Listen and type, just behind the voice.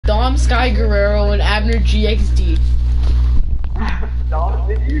Dom Sky Guerrero and Abner GXD. Dom,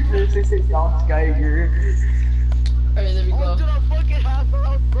 did you just say Dom Skyger? Alright, there we go.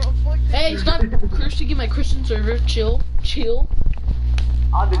 Hey, stop cursing in my Christian server. Chill.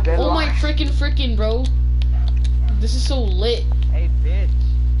 Oh my frickin' bro. This is so lit. Hey, bitch.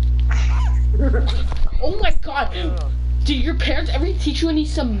 Oh my god. Did your parents ever teach you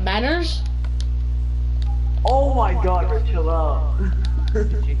some manners? Oh my god, bro, chill out.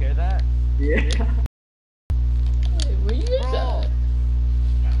 Did you hear that? Yeah. Hey, where you guys at?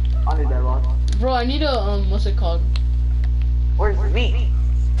 I need that one. Bro, I need a, what's it called? Where's me?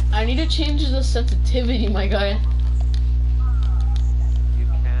 I need to change the sensitivity, my guy. You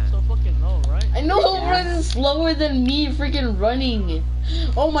can't. So fucking low, right? I know it runs slower than me freaking running.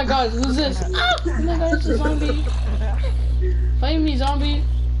 Oh my god, who's this? Ah! Oh my god, it's a zombie. Fight me, zombie.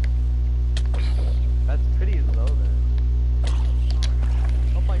 That's pretty low then.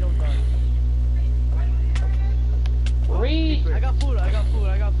 Hope I don't die. Wait. I got food.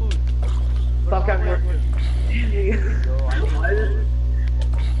 Stop coming.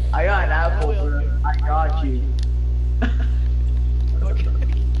 I got an apple, bro. I got you. Look at you.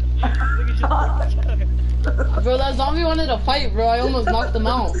 Bro, that zombie wanted to fight, bro. I almost knocked him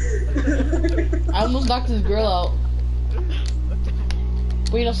out. I almost knocked his girl out.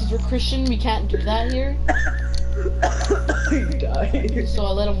 Wait, no, since we're Christian, we can't do that here. You died. So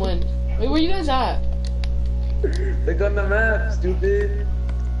I let him win. Wait, where you guys at? Look on the map, stupid.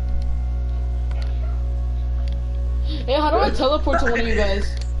 Hey, how do I teleport to one of you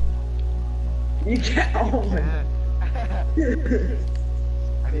guys? You can't. Oh my.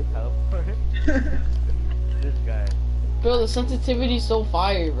 I need teleport. This guy. Bro, the sensitivity's so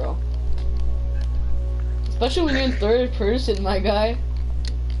fire, bro. Especially when you're in third person, my guy.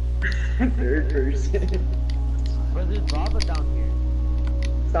 Third person. Bro, there's lava down here.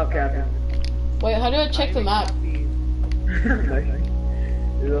 Stop capping. Wait, how do I check the map?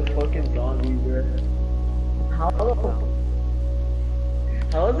 There's a fucking zombie, bro.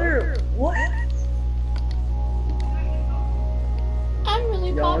 How is there? What? I'm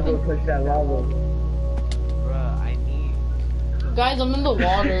really Y'all wanna go popping. push that lava. Bruh, I need. Guys, I'm in the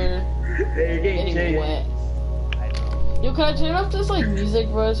water. Hey, you're getting Getting chased. wet. I know. Yo, can I turn off this like music,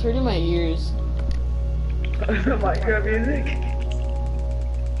 bro? It's hurting my ears. Minecraft music?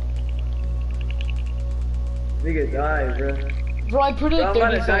 Nigga die, bro. Bro, I put it at Bro,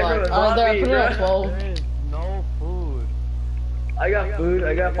 I'm 30 about to so die like. from a Alright, there, I zombie, put it at bro. 12. There is no food. I got food. I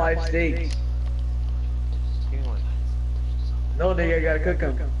got 5 steaks. Give me one. No, nigga, I gotta cook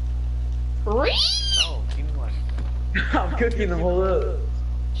them. No, give me one. I'm cooking them. Hold up.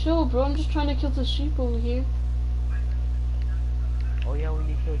 Chill, bro. I'm just trying to kill the sheep over here. Oh yeah, we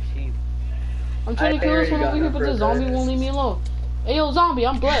need to kill sheep. I'm trying to kill this one already over got here, but the the zombie first won't leave me alone. Hey, yo, zombie,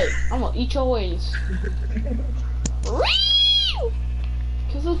 I'm blood. I'm gonna eat your ways.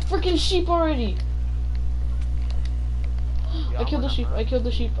 Kill the freaking sheep already. I killed the sheep. I killed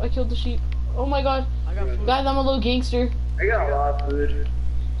the sheep. I killed the sheep. Oh my god. I got food. Guys, I'm a little gangster. I got a lot of food.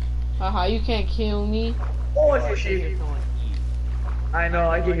 Haha, you can't kill me. Oh, it's a sheep. I know,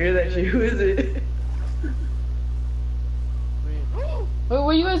 I can hear that shit. Who is it? Wait,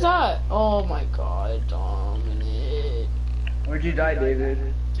 where you guys at? Oh my god, Dominic. Where'd you die,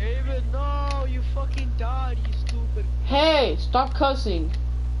 David? David, no, you fucking died, you stupid. Hey, stop cussing.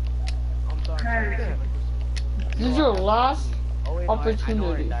 I'm sorry. This is your last Oh wait, no, I know where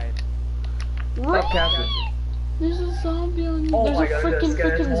opportunity. I died. Stop capping. There's a zombie on you. Oh There's my a God, freaking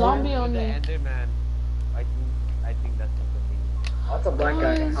this guy's zombie on The me. Enderman. I think that's something. That's a black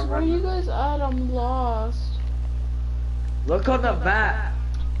guy. Guys, I'm where are you running. guys at? I'm lost. Look on the map.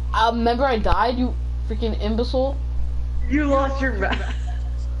 Remember I died, you freaking imbecile? You lost your map.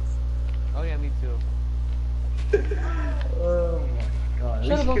 Oh yeah, me too. Oh my god.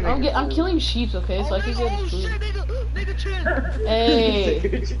 Shut up, I'm killing sheep, okay? So I can get his food. Nigga, chin. Hey,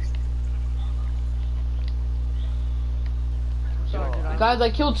 guys, I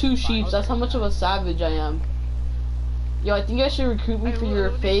killed 2 sheep. That's how much of a savage I am. Yo, I think I should recruit me for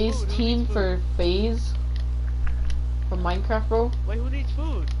your phase team for phase. For Minecraft, bro. Wait, who needs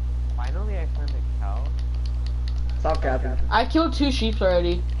food? Finally, I found a cow. Stop capping. I killed 2 sheep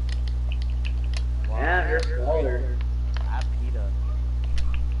already. Yeah, you're smaller. At PETA.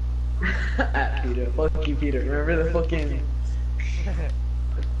 At Peter. Fuck you, Peter. Remember the fucking.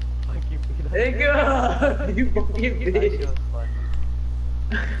 Fuck you, PETA. Nigga! You fucking That shit bitch. was funny.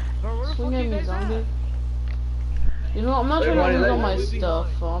 Bro, where the Swing fuck at you me, guys zombie. at? You know, I'm not Wait, trying to why lose did all I my leave stuff,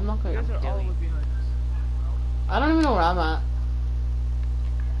 so I'm not You gonna. guys are all the way behind. I don't even know where I'm at.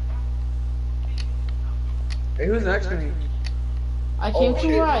 Hey, who's next to me? I came to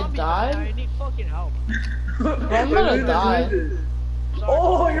where I I died. need fucking help. Bro, I'm gonna die.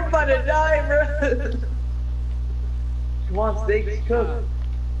 Oh, you're about to die, bro. Come on, steaks, cook.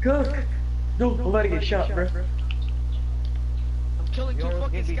 Cook. No, I'm about to get shot, bro. I'm killing two Yo,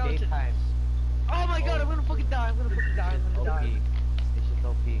 fucking give me skeletons. daytime. Oh my god, I'm gonna fucking die. I'm gonna fucking die. I'm gonna OP. die. It's just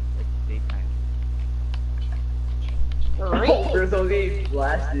OP. It's daytime. Oh, there's okay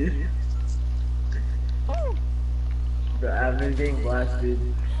blasted. Oh, Bro, I've been getting blasted.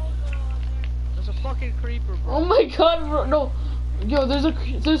 there's a fucking creeper, bro. Oh my god, bro, no. Yo,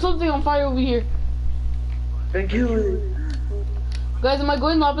 there's something on fire over here. Been killing. Guys, am I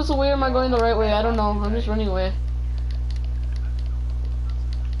going the opposite way or am I going the right way? I don't know. I'm just running away.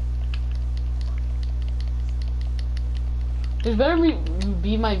 This better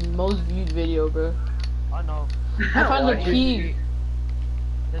be my most viewed video, bro. Oh no. I found a Why pig.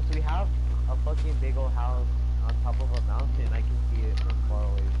 Since we have a fucking big old house on top of a mountain, I can see it from far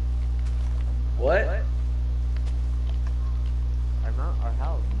away. What? Our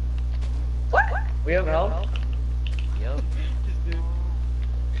house. What? We have help? Yep.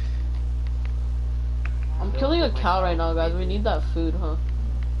 I'm killing a cow right now, guys. We need that food, huh?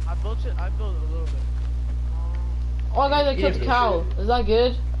 I built it. I built a little bit. Oh, guys, I killed a cow. Is that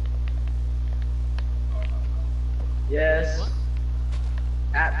good? Yes.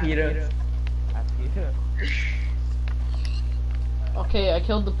 At Peter. Okay, I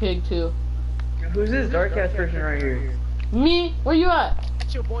killed the pig too. Who's this dark ass person right here? Me? Where you at?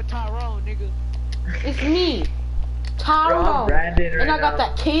 It's your boy Tyrone, nigga. It's me. Bro, I'm Tyrone. Brandon right And I got now.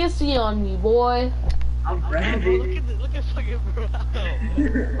 that KSC on me, boy. I'm Bro, Brandon. look at fucking bro.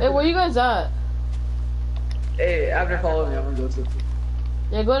 Hey, where you guys at? Hey, after following me, I'm gonna go to.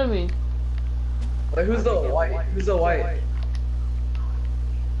 Yeah, go to me. Wait, who's the white? Who's the white?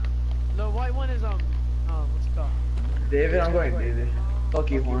 The white one is what's it called? David, I'm going David. Fuck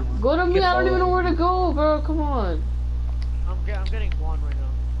you, Juan. Go to me. Get I don't even know followed. where to go, bro. Come on. I'm getting Juan right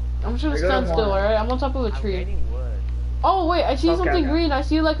now. I'm just gonna You're stand going still, one. alright? I'm on top of a I'm tree. getting wood. Oh, wait. I see Okay, something okay. green. I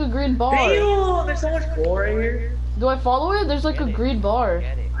see like a green bar. Damn, there's so much coal right here. Do I follow it? There's like a Get it. green bar.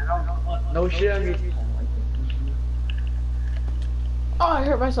 Get it. I don't know. No shit on me. Oh, I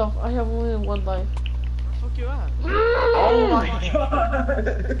hurt myself. I have only one life. Where the fuck you at? Oh my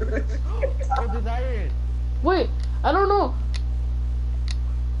god. Oh, there's iron. Wait, I don't know.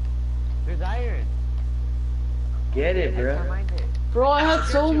 There's iron. Get it, I bro. can't find it. Bro, I had I'll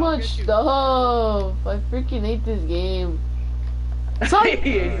so get you, I'll much get you. stuff. I freaking hate this game. Son,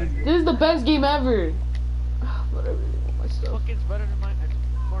 this is the best game ever. But I really want my stuff. Fucking's better than mine.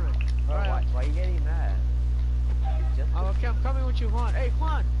 Fortnite. Bro, Alright. why are you getting mad? It's just Oh, okay, I'm coming with you, Juan. Hey,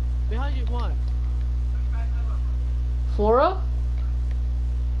 Juan, behind you, Juan. Flora?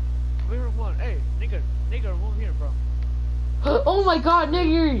 Over here, Juan. Hey, nigga, move here, bro. Oh my god,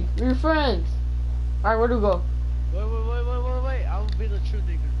 nigga, we're friends. Alright, where do we go? Wait. I will be the true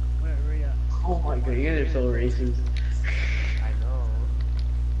nigga. Where you at? Oh my god, you guys are so racist. I know.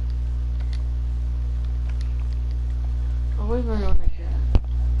 Oh, wait for real, nigga.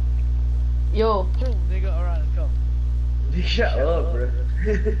 Yo, Boom, nigga. Alright, let's go. Shut up, bro.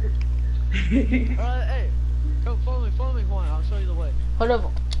 Alright, hey. Come, follow me, Juan. I'll show you the way. hold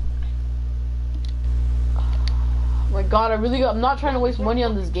up. Oh my god, I'm not trying to waste money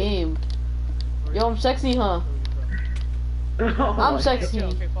on this game. Yo, I'm sexy, huh? Oh I'm my sexy.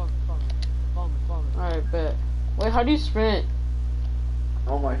 Okay, follow me. Alright, bet. Wait, how do you sprint?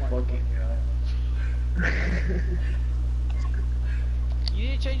 Oh my fucking god. You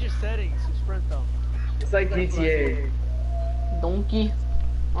need to change your settings to sprint though. It's like GTA. Donkey.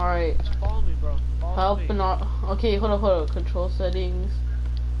 Alright. Just follow me, bro. Follow Help me. and all. Okay, hold up. Control settings.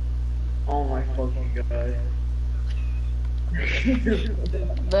 Oh my fucking god.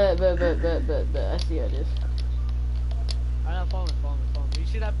 Bet. I see how it is. Alright, follow me. You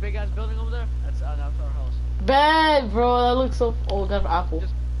see that big ass building over there? That's our house. Bet, bro. That looks so. Oh, got an apple.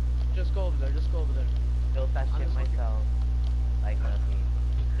 Just go over there. Built that shit Honestly. myself. Like nothing.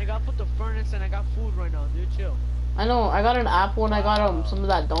 Nigga, I put the furnace and I got food right now, dude. Chill. I know. I got an apple and I got some of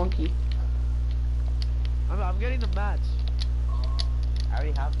that donkey. I'm getting the mats. I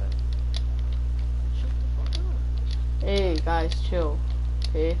already have them. Shut the fuck up. Hey guys, chill.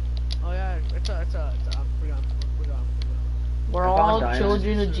 Okay. Oh yeah, it's a I'm forgot. We're I found all diamonds.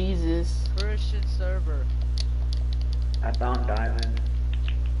 children of Jesus. Christian server. I found diamond.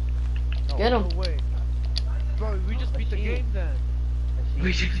 No, Get 'em. No way. Bro, we just beat the game then.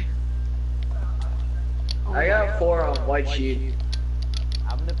 the sheep. I got 4 on white sheet.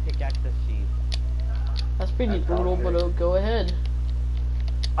 I'm gonna pickaxe the sheep. That's pretty That's brutal, okay. but go ahead.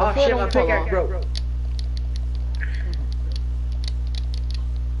 Oh Hopefully I shit, my don't fall pickaxe off. broke.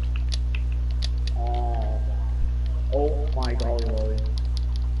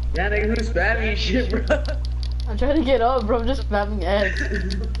 Yeah, nigga, who's spamming shit, bro? I'm trying to get up, bro. I'm just spamming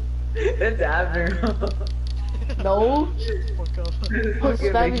eggs. It's Abner. No. Fuck up. I'm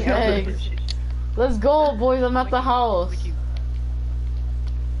spamming eggs. Let's go, boys. I'm at the house.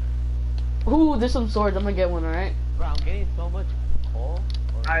 Ooh, there's some swords. I'm gonna get one, alright? Bro, I'm getting so much coal.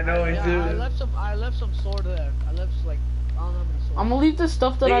 I know he Yeah, do. I left some sword there. I left like I don't know how many swords. I'm gonna leave the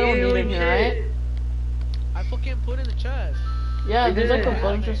stuff that I don't need in here, alright? I fucking put in the chest. Yeah, You there's like a did.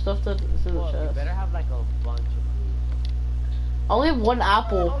 bunch of stuff that's in the Well, you chest. better have like a bunch of I only have one I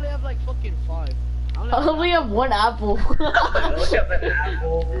apple. only have like fucking 5. I only have one apple. Look at the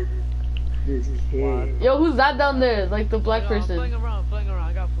apple. This kid. Yo, who's that down there? Like the black I'm playing person. around.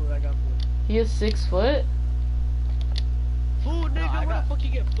 I got food. He is 6 foot? Food, nigga. I Where got- the fuck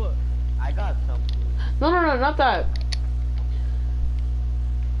you get food? I got some food. No, not that.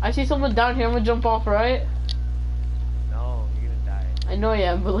 I see someone down here. I'm gonna jump off, right? No, you're gonna die. I know I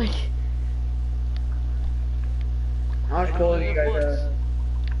am, but like, How much coal do you guys have?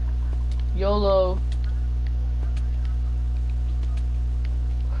 YOLO.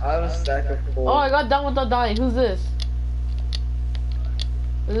 I have a stack of coal. Oh, I got down without dying. Who's this?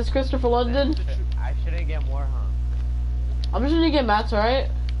 Is this Christopher London? I shouldn't get more, huh? I'm just gonna get mats, right?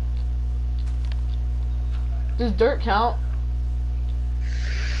 Does dirt count?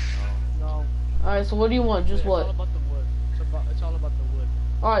 No. Alright, so what do you want? Just It's all what? about the wood. It's all about the wood.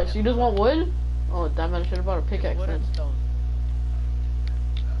 Alright, so you just want wood? Oh, damn it, I should have bought a pickaxe Wood then. and stone.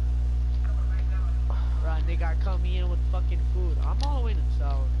 Right, nigga, I come in with fucking food. I'm all the way in the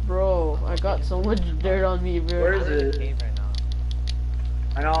south. Bro, I got so much dirt on me, bro. Where is I'm in a it? cave right now.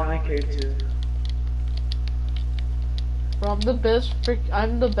 I know I'm in cave too. Bro, I'm the best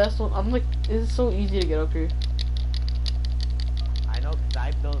I'm the best one. I'm like, it's so easy to get up here. I know, cause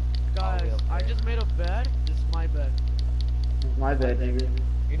I built. all the Guys, way up I there. just made a bed. This is my bed. My bad, nigga.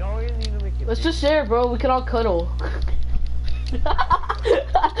 You know we need to make it. Let's big. just share, bro. We can all cuddle.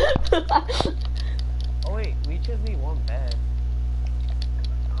 Oh wait, we just need one bed.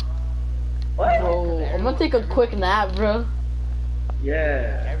 What? Bro, I'm gonna take a quick nap, bro.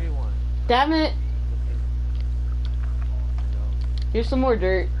 Yeah. Everyone. Damn it. Here's some more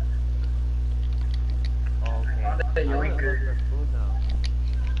dirt. Oh, okay. Found a I'm gonna look yoinker. for food now.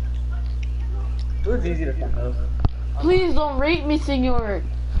 Food's easy to find though. Please don't rape me, senor.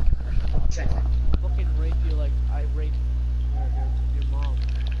 Fucking rape you like I raped your mom.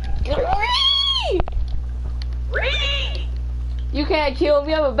 You can't kill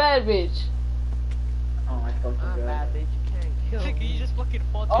me. I'm a bad bitch. Oh my fucking I'm god. bad, bitch. You can't kill Nigga, me. you just fucking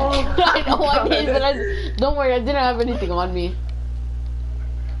fought Oh. I know I did, but don't worry. I didn't have anything on me.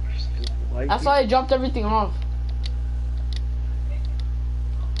 That's why I dropped everything off.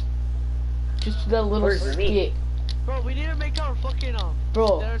 Just that little Where's the meat? skit. Bro, we need to make our fucking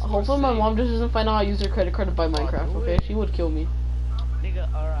Bro, stairs more hopefully my safe. mom just doesn't find out I use her credit card to buy Minecraft, do okay? it. She would kill me. Nigga,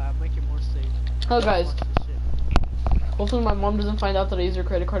 alright, I'll make it more safe. Hello guys. Watch this shit. Hopefully my mom doesn't find out that I use her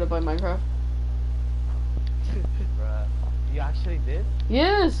credit card to buy Minecraft. Bruh. You actually did?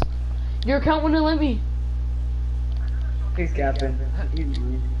 Yes! Your account wouldn't let me. He's capping. He's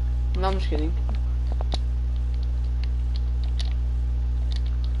mean. No, I'm just kidding.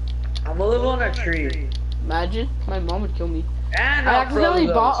 I'm gonna live on a tree. Imagine, my mom would kill me. And I I'll accidentally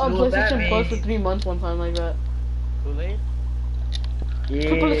froze bought up, a so what that PlayStation Plus for means- 3 months one time like that. Kool-Aid? Yeah,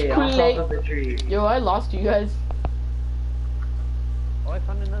 on Kool-Aid. top of the tree. Yo, I lost you guys. Oh, I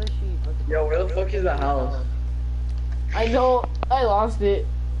found another sheep. Let's go. Yo, where the fuck is the house? I know, I lost it.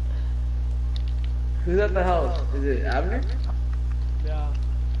 Who's at the house? Is it Abner? Yeah.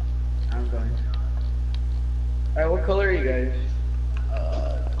 I'm going. Alright, what color are you guys?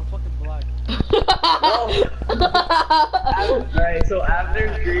 I'm fucking black. Alright, so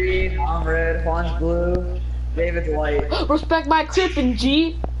Abner's green, I'm red, Juan's blue, David's white. Respect my Crippen,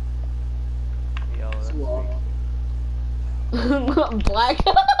 G. Yo, that's Swamp. I'm black.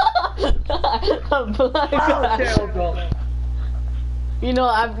 I'm black. Oh, okay, we'll go. You know,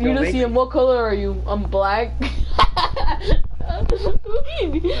 you Yo, know, make see him. What color are you? I'm black.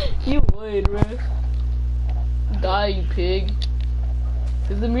 You would, bro. Die, you pig.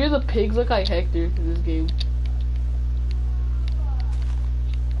 Does the mirror of the pigs look like Hector in this game?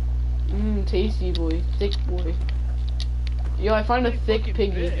 Tasty boy, thick boy. Yo, I find a thick Fucking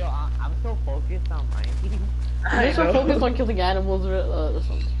piggy. big. Yo, I'm so focused on mining. You're so focused on killing animals. That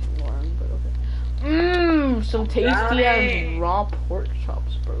sounds boring, but okay. Some tasty Drowning. ass raw pork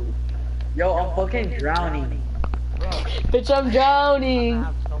chops, bro. Yo, I'm fucking drowning. Bro, Bitch, I'm I drowning.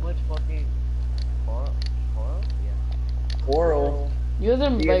 have so much fucking coral. Coral? Yeah. Coral. You guys are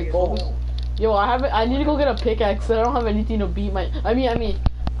You like get focused. coal. Yo, I need to go get a pickaxe. I don't have anything to beat my. I mean,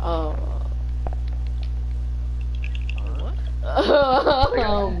 Oh. What?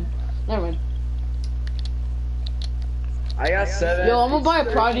 Never mind. I got 7. Yo, I'm gonna buy a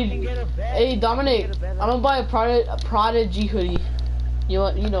Can Prodigy. get a bed. Hey, Dominic, Get a bed I'm gonna buy a Prodigy hoodie. You know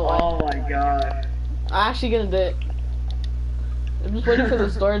what? You know what? Oh my god. I'm actually gonna do it. I'm just waiting for the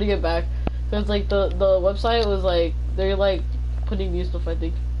store to get back. Cause like the website was like, they're like putting new stuff, I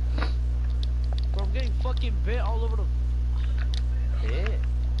think. Bro, I'm getting fucking bit all over the Bit.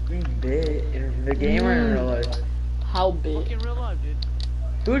 We bit in the game or in real life? How big? fucking real life, dude.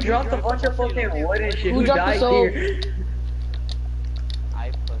 Who dropped a bunch of fucking wood and shit? Who Who dropped the died soap? here?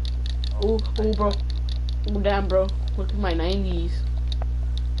 I put. Oh, bro. Oh, damn, bro. Look at my 90s.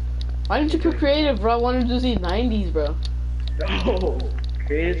 Why didn't you put creative, bro? I wanted to see 90s, bro. No.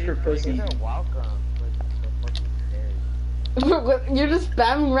 Created for pussy. You're welcome. For the fucking stairs. You're just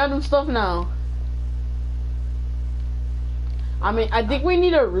spamming random stuff now. I mean, I think we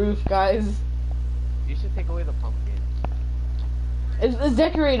need a roof, guys. You should take away the pumpkin. It's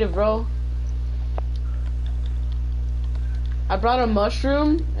decorative, bro. I brought a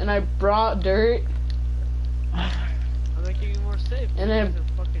mushroom, and I brought dirt, I'm making you more safe. And You then- guys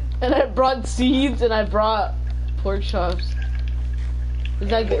are fucking. and I brought seeds, and I brought pork chops. Is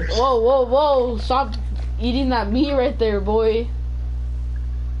that good? Whoa, stop eating that meat right there, boy.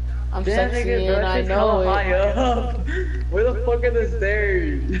 I'm Damn, sexy, nigga, bro, and I shit's know hella it. high up. Where the fuck are the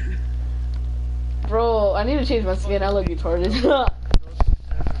stairs? Bro, I need to change my skin, I look retarded.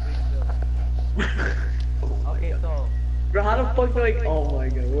 Okay, so. Bro, how the fuck do I? Oh my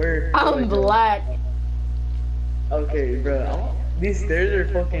god, where? I'm black. Okay, bro. These stairs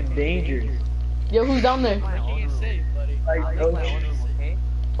are fucking dangerous. Yo, who's down there? Making it safe, buddy. Like, I'll make my own room, okay?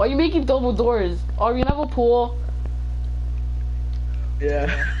 Why are you making double doors? Are we gonna have a pool?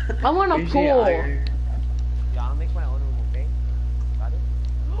 Yeah. I want a Usually pool. iron. Yeah, I'll make my own room, okay? Got it?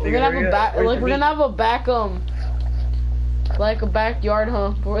 We're gonna have a back, Where's like the we're gonna meat? have a back, like a backyard, huh?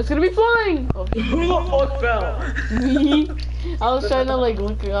 Bro, it's gonna be flying. Oh, Who the fuck fell? me. I was trying to like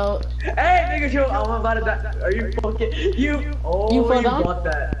look out. Hey, nigga, yo, I'm about to die. Are you fucking you? Oh, You you, fell down? bought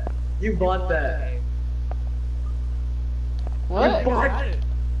that. You bought that. What? You I bought got it.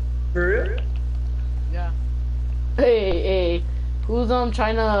 for real? Yeah. Hey, who's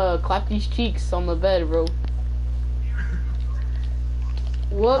trying to clap these cheeks on the bed, bro?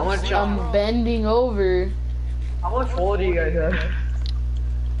 Whoops, much, I'm bending over. How much wool do you guys have?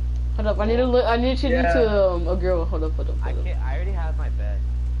 Hold up, I need to look. I need to change Yeah. to a girl. Hold up. I already have my bed.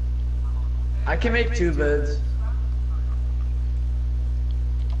 I can make 2 beds.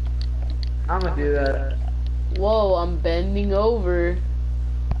 I'm gonna do that. Whoa, I'm bending over.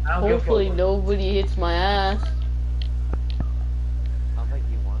 I don't give a Hopefully fuck. nobody hits my ass. Sounds like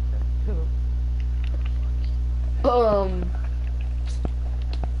you want them.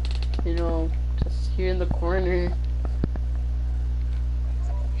 You know, just here in the corner.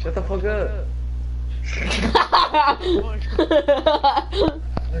 Shut the fuck up.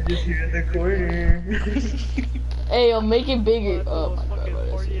 I'm just here in the corner. Hey, yo, make it bigger. Oh my Fucking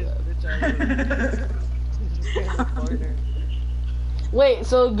god, why did I say 40th that? bitch I was. Wait,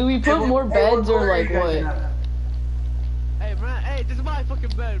 so do we put more beds or like what? Hey, man, hey, this is my fucking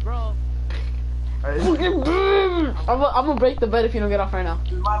bed, bro. Fucking boom! I'm gonna break the bed if you don't get off right now.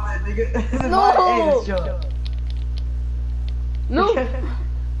 My bad, nigga. No! No!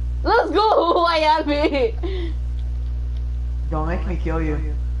 Let's go! I have it! Don't make me kill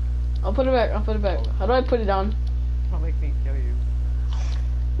you. I'll put it back, How do I put it down? Don't make me kill you.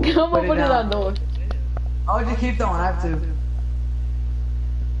 I'm gonna Put it put it down. on, though. Oh, just keep going. I have to.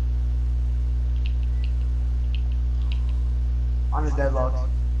 On the deadlocks.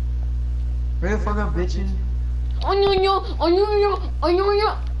 Where the fuck up, bitches? Onion.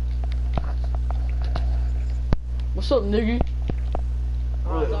 What's up, nigga?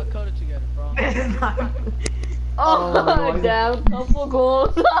 Bro, it's all coded together, bro. Oh, Oh, no. damn, couple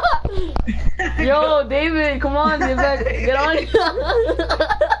goals. Yo, David, come on, get back, get on.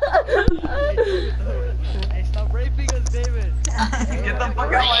 Hey, stop raping us, David. Get the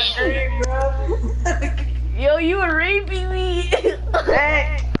fuck out my screen, bro. Yo, you were raping me.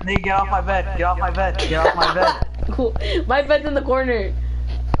 Hey! Nigga, get off my bed. Get off my bed. Get off my bed. Cool. My bed's in the corner.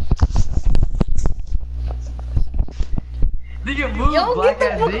 Nigga, move, Yo, black get the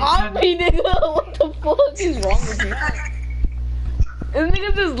ass fuck off bitch. me, nigga. What the fuck is wrong with you? This nigga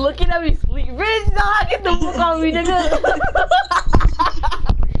just looking at me sleep. Bitch, nah, get the fuck off me, nigga.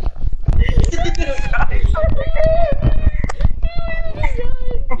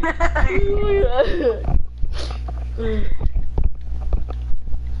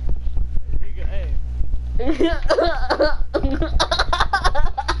 Nigga, hey.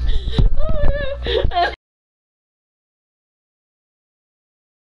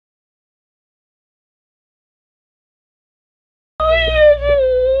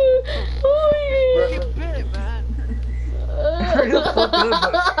 good,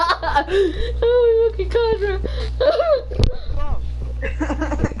 but... Oh, fucking Contra.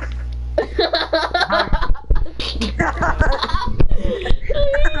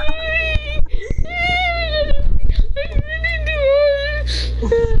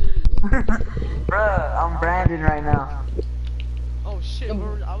 Bruh, I'm Brandon right now. Oh shit,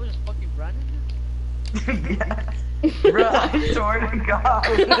 I was just fucking Brandon. Yeah. Bruh, I swear to God.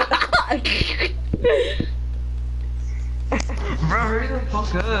 Bro, hurry the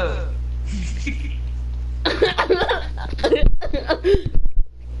fuck up.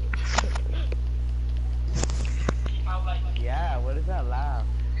 Yeah, what is that laugh?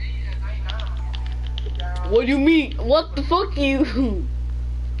 What do you mean? What the fuck you?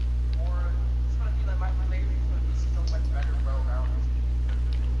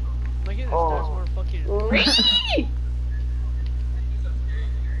 Look at this, Oh. there's more fucking.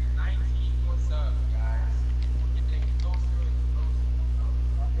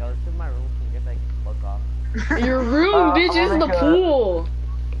 Yo, this is my room. Can you get that fuck off? Your room, bitch, oh is my the God. pool.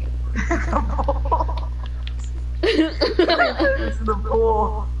 This is the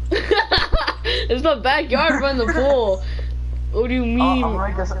pool. It's the backyard from the pool. What do you mean? I'm gonna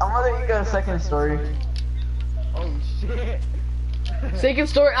let you get a second story. Oh shit. Second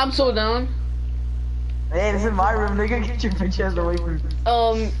story, I'm so down. Hey, this is my room. Nigga, get your bitch ass away from me.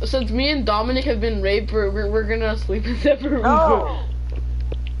 Since me and Dominic have been raped, we're gonna sleep in separate rooms. No!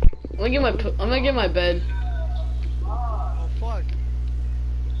 I'm gonna get my bed. Oh fuck.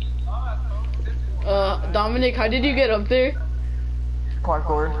 Dominic, how did you get up there?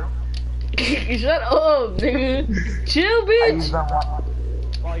 Parkour. Shut up, nigga. Chill, I bitch. use that one.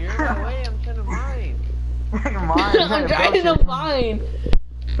 While you're in my way, I'm trying to mine. Mine. I'm trying to find.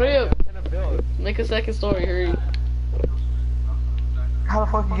 Hurry up. I'm trying to build. Make a second story, hurry. How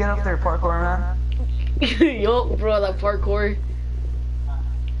the fuck you get up there, parkour man? Yo, bro, that parkour.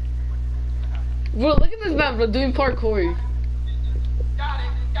 Bro, look at this man, bro, doing parkour.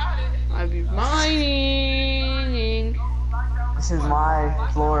 I be mining. This is my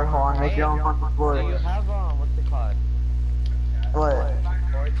floor. Hold on, make your own fucking Do you floor. have what's it called? What?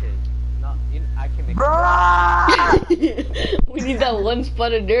 Torches. No, I can make. Bruh! We need that one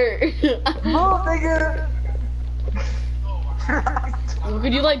spot of dirt. Move, nigga!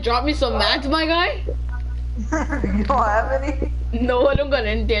 Could you like drop me some mats, my guy? You don't have any? No, I don't got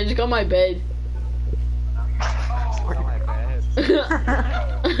anything. I just got my bed. Oh my bad.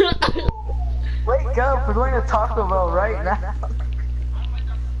 Wake up, we're going to Taco Bell right now.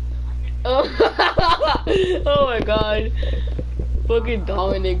 Oh, oh my god. Fucking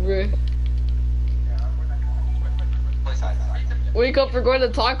Dominic, bro. Wake up, we're going to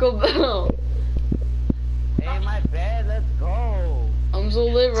Taco Bell. Hey, my bed, let's go. I'm so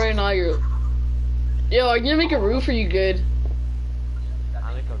lit right now, Yo, are you gonna make a roof or you good?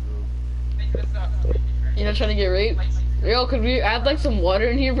 I'll make a roof. You're not trying to get raped? Yo, could we add like some water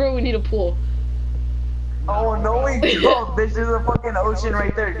in here, bro? We need a pool. Oh, no we don't, bitch. There's a fucking ocean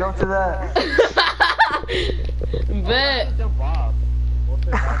right there. Go to that. Bet. Jump off. We'll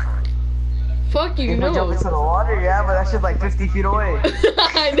survive on. Fuck you, You can jump no. into the water, yeah, but that shit's like 50 feet away.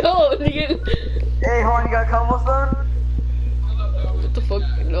 I know, nigga. Hey, hold on, you got cobblestone? What the fuck?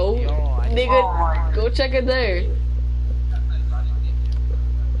 No. Yo, I- Nigga, Oh my- go check it there.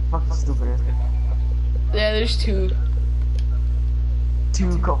 Fucking stupid. Yeah, there's 2.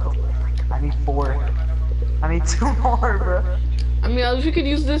 2 cobblestone. I need 4. I need 2 more, bro. I mean, I wish we could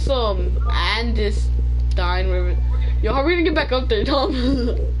use this, and this dine river. Yo, how are we gonna get back up there, Tom? What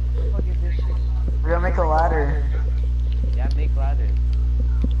the fuck is this shit? We're gonna make a ladder. Yeah, make ladder.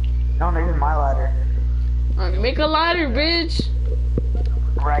 No, this is my ladder. Alright, make a ladder, bitch.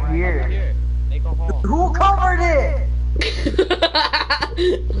 Right here. Here, make a hole. Who covered it?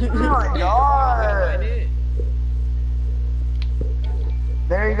 Oh my Find god. it.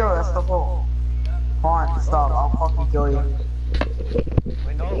 There you go, that's the hole. Hold on, stop. I'll fucking kill you.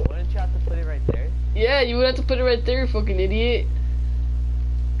 Wait, no, wouldn't you have to put it right there? Yeah, you would have to put it right there, fucking idiot.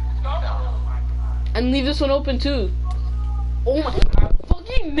 And leave this one open too. Oh my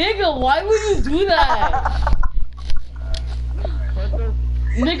fucking nigga, why would you do that? Put the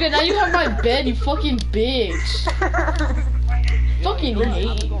Nigga, now you have my bed, you fucking bitch. Fucking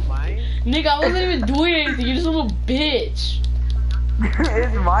hate. go mine. Nigga, I wasn't even doing anything, you're just a little bitch.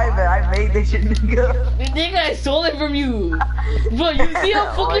 It's my bed. I made this shit, nigga. Nigga, I stole it from you. Bro, you see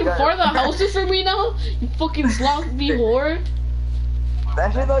how Oh my fucking God. far the house is from me now? You fucking sloppy whore.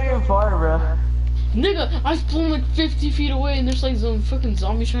 That shit's not even far, bro. Nigga, I've flown like 50 feet away and there's like some fucking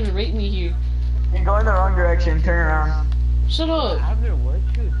zombies trying to rape me here. You're going the wrong direction. Turn around. Shut up. Abner, what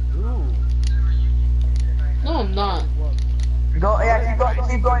you do? No, I'm not. What? Go, yeah,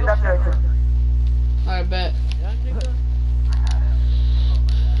 keep going that direction. Alright, bet. Yeah, nigga.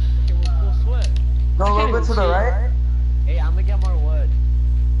 Okay, we'll sweat. Go a little bit to the right. Hey, I'm gonna get more wood.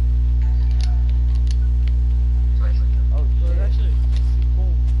 Oh, So it's actually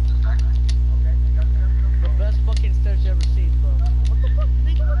cool. The best fucking stairs you ever seen, bro. What the fuck,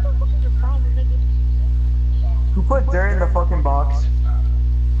 nigga? What the fuck is your problem, nigga? Who put dirt in the fucking box?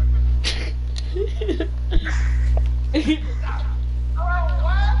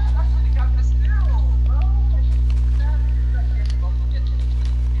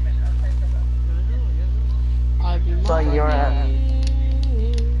 So you're at.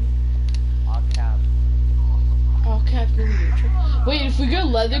 all cap. All cap. Wait, if we get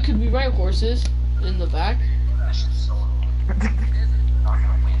leather, could we ride horses in the back? Wait,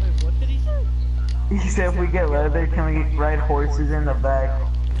 what did he say? He said if we get leather, can we ride horses in the back?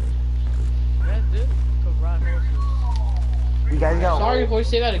 Yeah, dude. Could ride horses. You guys got. Sorry, horse,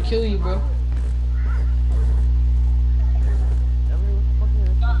 they gotta kill you, bro.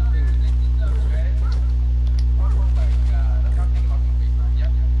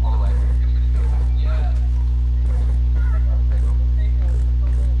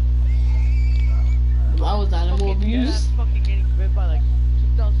 That was animal abuse. Fucking getting bit by like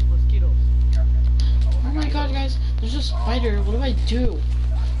 2,000 mosquitoes. Oh my god, guys, there's a spider. What do I do?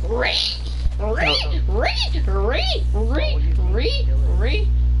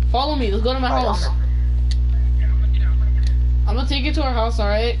 Follow me. Let's go to my house. I'm gonna take you to our house,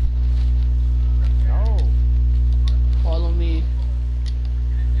 alright? No. Follow me.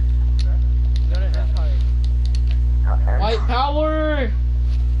 Got an empire. White power!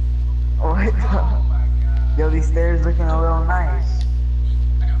 What the? Yo, these stairs looking a little nice.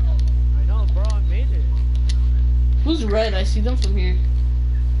 I know, bro. I made it. Who's red? I see them from here.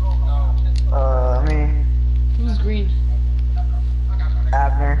 Me, Who's green?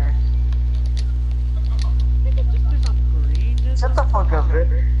 Abner. Nigga, just 'cause I'm green. Shut the fuck up, dude.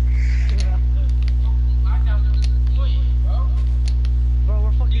 Bro,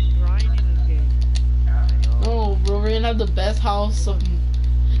 we're fucking grinding this game. No, bro, we're gonna have the best house of.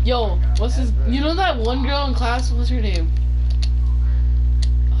 Yo, what's his? You know that one girl in class? What's her name?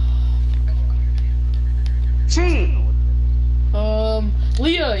 Cheat.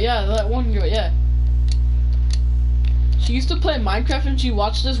 Leah. Yeah, that one girl. Yeah. She used to play Minecraft and she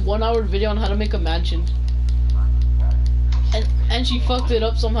watched this 1-hour video on how to make a mansion. And she fucked it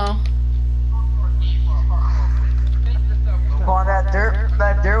up somehow. Come on, that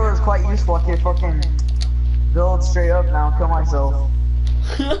dirt was quite useful. I could fucking build straight up now, kill myself.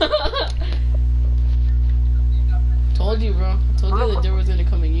 Told you, bro. I told you that there was gonna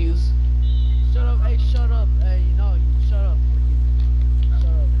come and use. Shut up, hey, shut up. Hey, no, you shut up. Shut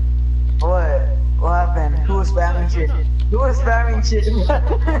up. What? What happened? Who was spamming shit? Who was spamming shit?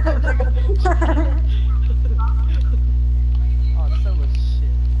 Oh, so much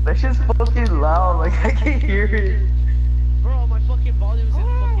shit. That shit's fucking loud, like I can hear it. Bro, my fucking volume is in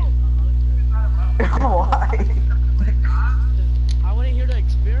fucking 100. Why? I want to hear the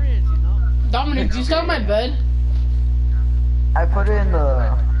experience, you know? Dominic, do you still have my bed? I put it in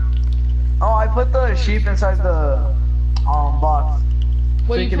the. Oh, I put the sheep inside the box.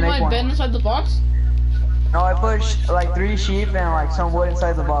 Wait, you you can put make my one. bed inside the box? No, I put like 3 sheep and like some wood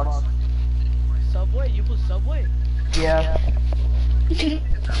inside the box. Subway? You put Subway? Yeah. Dude, you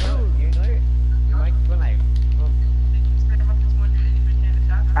know your microphone like.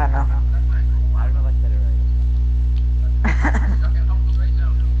 I know. I don't know if I said it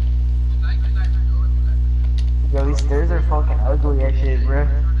right. Yo, these stairs are fucking ugly as shit, bro. I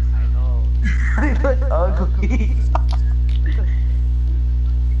know. They look ugly.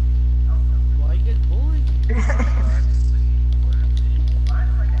 Why you get bullied?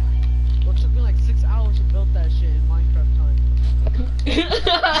 Bro, it took me like 6 hours to build that shit in Minecraft time.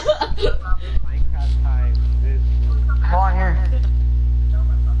 Minecraft time. This Come on here.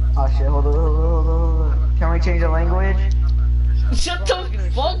 Oh shit, hold on. Can we change the language? Shut the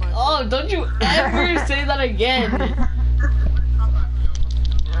fuck up! Don't you ever say that again!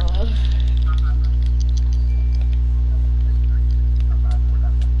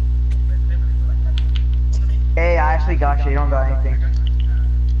 Hey, I actually got you. You don't got anything.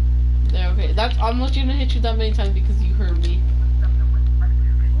 There, okay. I'm not gonna hit you that many times because you hurt me.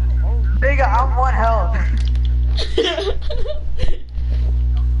 Nigga, I'm 1 health.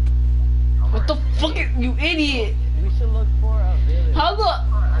 What the fuck, you idiot! we should look for a village. How the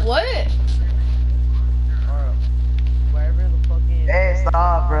what? Or wherever the fucking. Hey,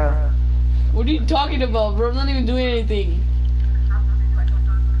 stop, bro. What are you talking about, bro? I'm not even doing anything.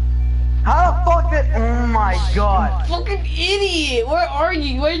 How the fuck did? Oh my my god. Fucking idiot! Where are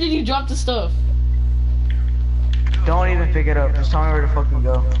you? Where did you drop the stuff? Don't even pick it up. Just tell me where to fucking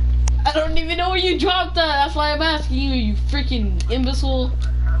go. I don't even know where you dropped that. That's why I'm asking you, you freaking imbecile.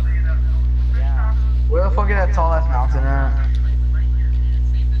 Yeah. Where the fuck is that tall ass mountain at?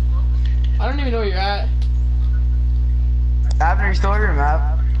 I don't even know where you're at. Abner, you still have your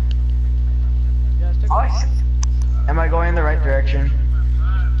map? Yeah, stick Oh, am I going in the right direction?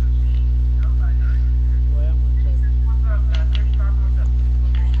 Wait, I'm gonna check.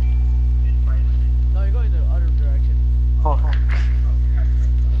 No, you're going the other direction. Fuck.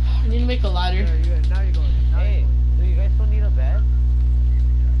 I need to make a ladder. There, you're good. Now you're going. Now Hey, do you guys still need a bed?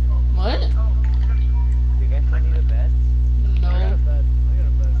 What? Do you guys still need a bed? I got a No. bed. I got a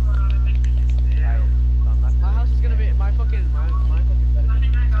bed. Alright, so I'm not My house is gonna be my fucking bed. Is gonna be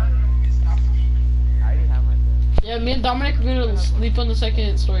inside. I already have my bed. Yeah, me and Dominic are gonna sleep on the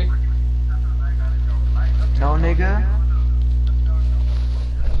second story. No, nigga.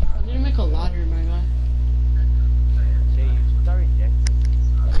 I need to make a ladder, my guy. Jay, you should start rejecting.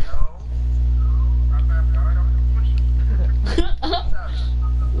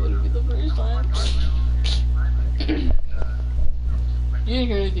 Would be the first time. You didn't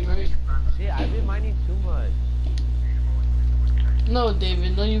hear anything, right? Shit, I've been mining too much. No,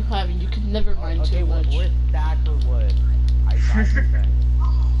 David, no you haven't. You could never mine Okay, too much. we're stacked with wood. I got you guys.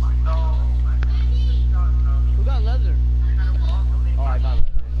 Who got leather? Oh, I got it.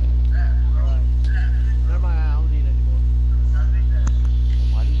 Alright. Never mind. I don't need anymore.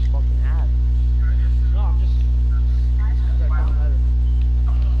 Why do you fucking ask? No, I'm just. I found leather.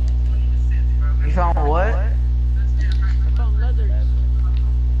 You found what? I found leather.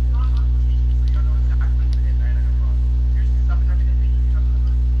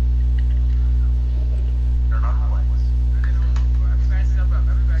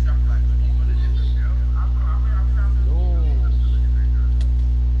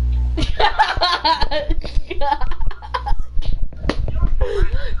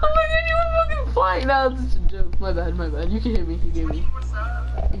 Oh my god, you were fucking flying. No, this is a joke. My bad, my bad. You can hit me, you can hit me.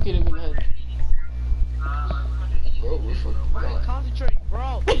 You can hit me in the head. Oh, we're fucking Fucking concentrate,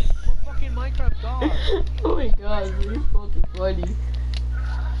 bro. What fucking Minecraft dog? Oh my god, you're fucking funny.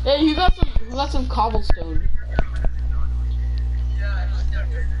 Hey, you got some cobblestone.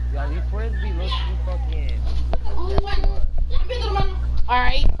 Yo, these frisbee look too fucking.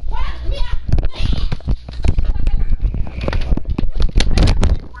 Alright.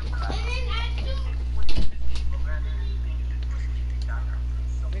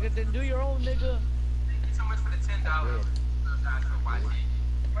 Nigga, then do your own, nigga.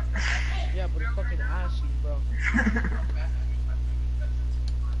 Yeah, but it's fucking ashy, bro.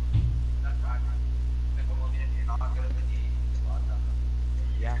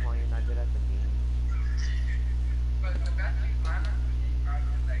 Yeah, well, you're not good at the game.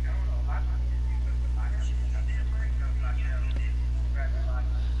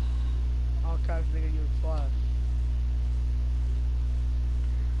 Oh, Cash, nigga, you're fly.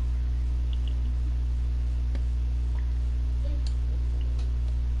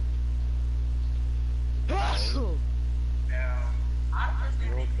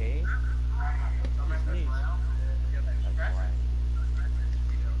 You okay? Sneeze. That's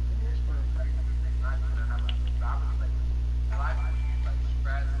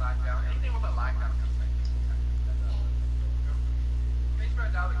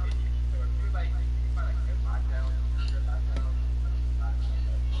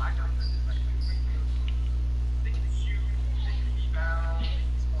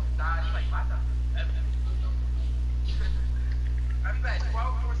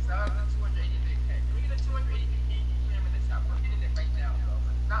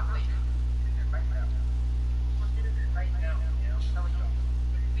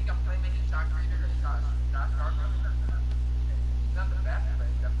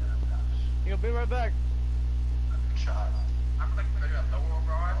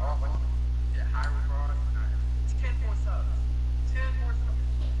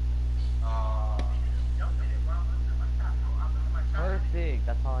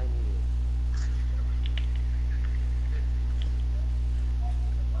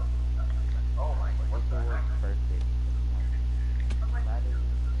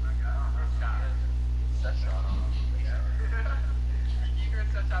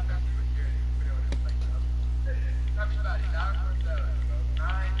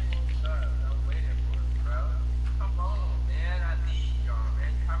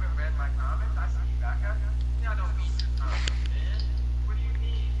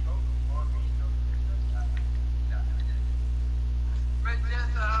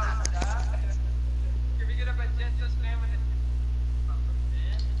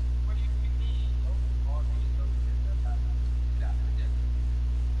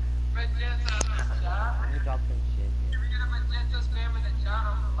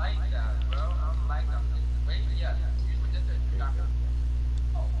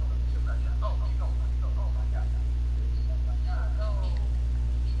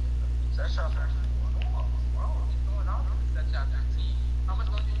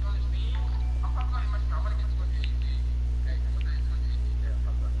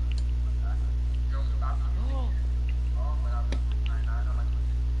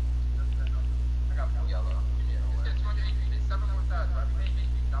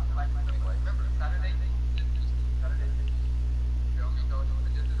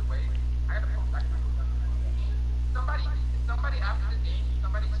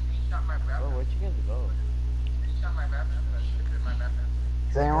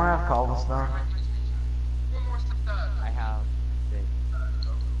Does anyone have cobblestone? I have 6.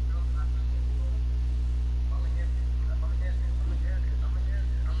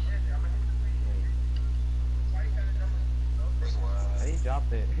 I didn't drop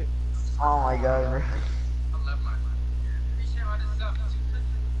it. Oh my god, bro.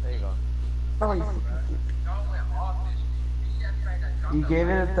 There you go. Oh, you gave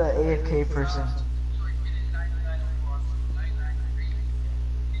it to the AFK person.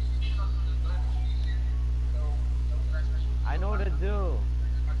 I know what to do.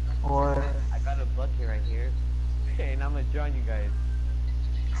 What? I got a bucket right here. And I'm gonna join you guys.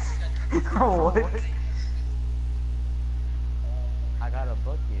 What? I got a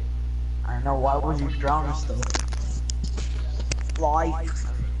bucket. I know, why would you drown us though? Life.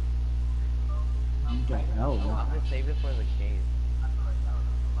 You don't know. I'm gonna save it for the cave.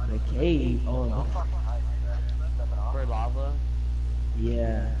 The cave? Oh no. For lava.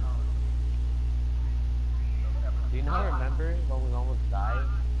 Yeah. Do you not remember when we almost died?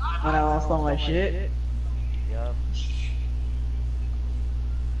 When I lost all my shit? Yup.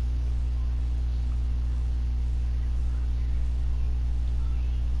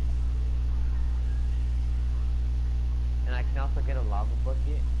 And I can also get a lava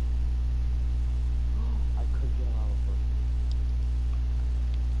bucket. I could get a lava bucket.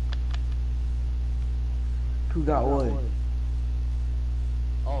 Who got wood?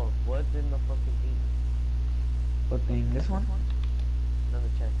 Oh, what's in the fucking thing? What thing? This one? Another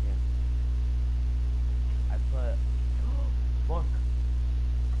chest here. I put. Fuck.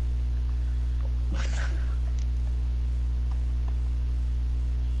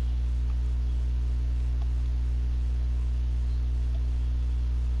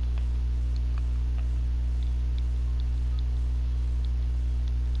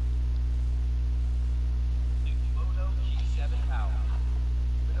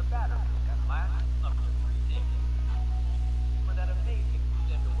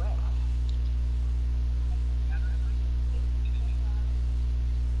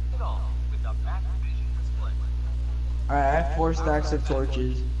 Alright, I have 4 stacks of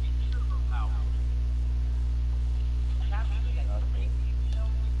torches.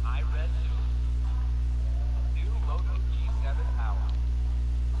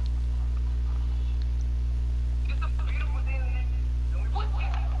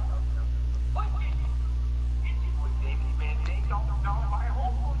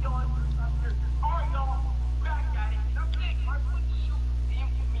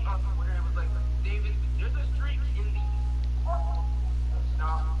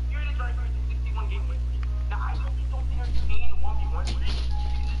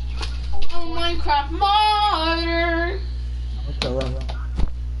 Oh, Minecraft modder.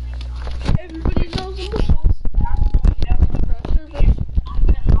 Everybody knows I'm the boss.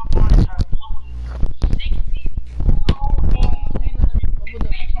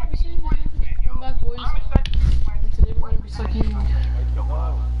 Come back, boys. Today we're gonna be sucking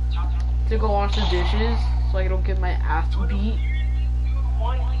to go wash the dishes so I don't get my ass beat.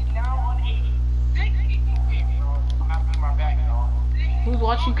 Who's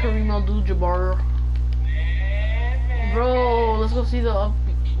watching Kareem Abdul-Jabbar? Bro, let's go see the up.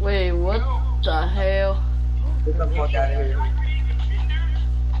 Wait, what the hell? Get the fuck out of here.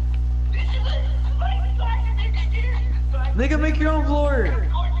 Nigga, make your own floor.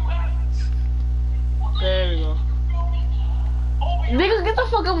 There we go. Niggas, get the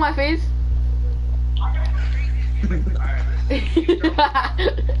fuck out of my face.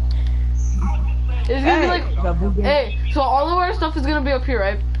 It's gonna be like, hey, so all of our stuff is gonna be up here,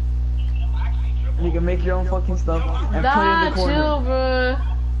 right? You can make your own fucking stuff and put it in the corner. Chill, bro.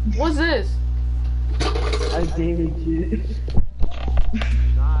 What's this? I dated you.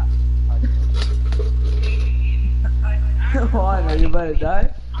 Not. Why? Are you about to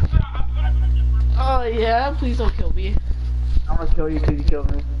die? Oh yeah, please don't kill me. I'm gonna kill you because you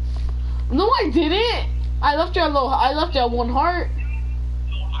killed me. No, I didn't. I left you at low. I left you at 1 heart.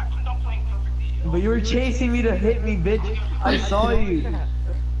 But you were chasing me to hit me, bitch. I saw you.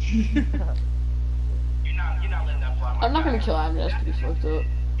 I'm not gonna kill him. That's pretty fucked up.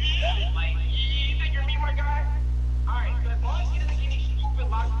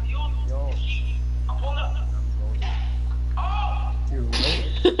 Yo.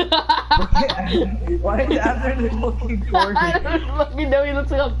 Why is after the fucking corner? I don't fucking know. He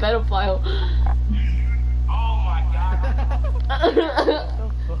looks like a pedophile.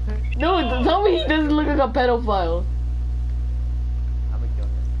 No, tell me he doesn't look like a pedophile. I'm gonna kill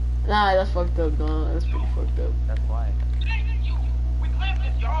him. Nah, that's fucked up. No, that's pretty fucked up. That's why.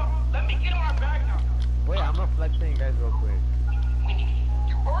 Wait, I'm gonna flex on you guys real quick.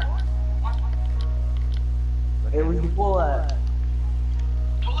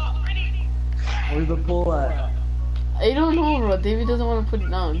 the pool at? I don't know, bro. David doesn't want to put it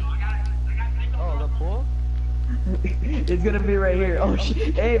down. Oh, the pool? It's gonna be right here. Oh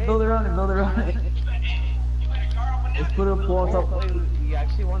shit. Hey, build around it, build around it. Let's put a pool on top. Wait, you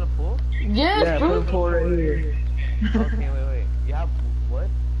actually want a pool? Yes, Yeah, bro. put a pool right here. Okay, wait. You have what?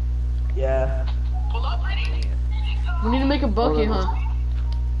 Yeah. We need to make a bucket, huh?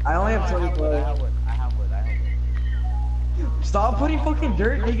 I only have I have 25. wood. I have wood. Stop putting fucking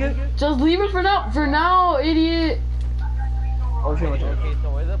dirt, nigga. Just leave it for now. For now, idiot. Oh shit, watch out. Okay,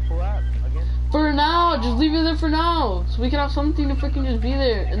 so where's the pool at again? For now, just leave it there for now, so we can have something to freaking just be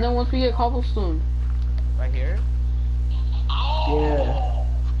there. And then once we get cobblestone. Right here? Yeah.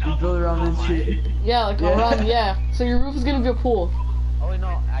 We build around this shit. Yeah, like Yeah. around. Yeah. So your roof is gonna be a pool. Oh wait,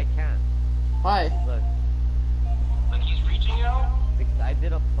 no, I can't. Why? Look. Because I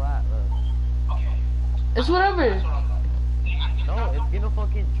did a flat, look. It's whatever. No, it's gonna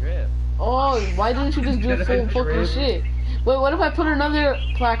fucking drip. Oh, why didn't you just do a full fucking shit? Wait, what if I put another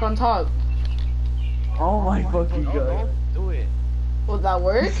plaque on top? Oh my fucking No, god. don't do it. Would that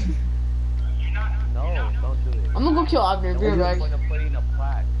work? No, don't do it. I'm gonna go kill Abner. Be right What's the back. point of putting a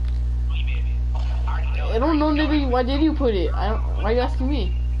plaque? I don't know, nigga. Why did you put it? I don't. Why are you asking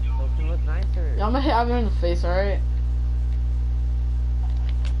me? So it can look nicer. Yeah, I'm gonna hit Abner in the face. All right.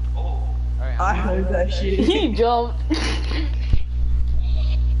 Alright, I heard that shit. He jumped.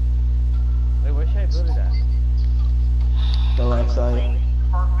 Wait, where should I build it at? The left side.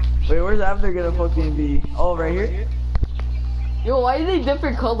 Wait, where's Abner gonna fucking be? Oh, right here? Yo, why are they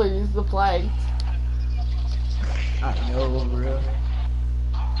different colors? The flag. I know, bro.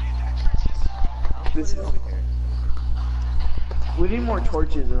 This is. We need more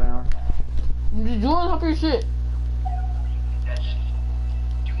torches around. You on top of your shit.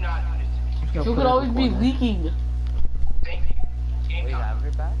 You could always be leaking. Wait, have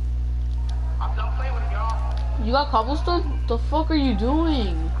it back? You got cobblestone? The fuck are you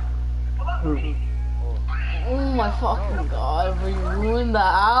doing? Oh my fucking god, bro, you ruined the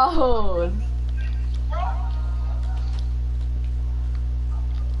house.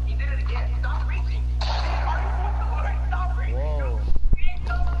 Whoa.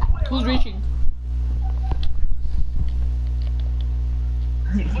 Who's reaching?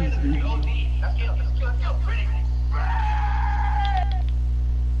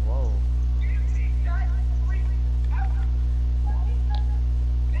 Whoa.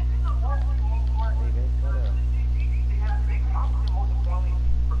 Hey, guys, gotta-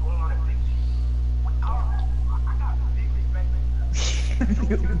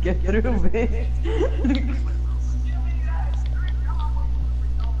 Get through, bitch.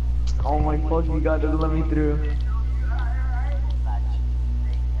 Oh my fucking god, doesn't let me through.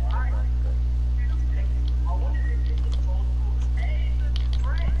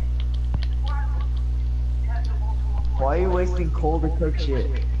 Why are you wasting coal to cook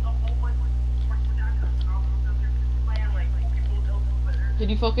shit? Did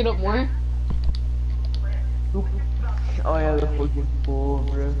you fuck it up more? Oh yeah, the fucking pool,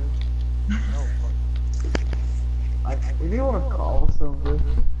 bro. We need more cobblestone, bro.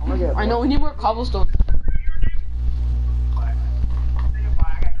 I'm gonna get I know, we need more cobblestone.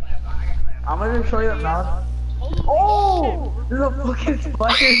 I'm gonna show you that now. Oh! There's a fucking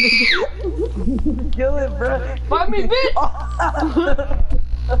spider, nigga. Kill it, bro. Find me, bitch!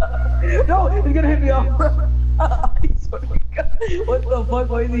 No, he's gonna hit me off, bro. I swear to God. What the fuck?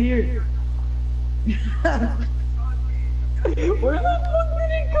 Why is he here? Where the fuck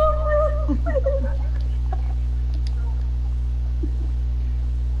did he come from?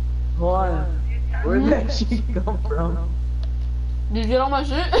 Hold on. Where did that shit come from? Did you get all my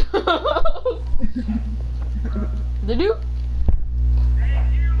shit? Did you?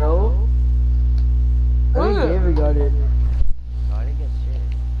 No. I think Where? David got it. No, I didn't get shit.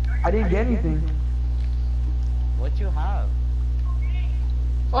 I didn't get anything. What you have?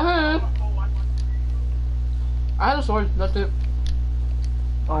 Okay. I had a sword, that's it.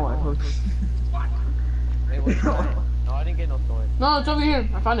 Oh my god. Wait, what's that? No, I didn't get no sword. No, it's over here.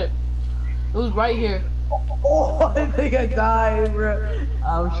 I found it. It was right here. Oh, I think I died, bro.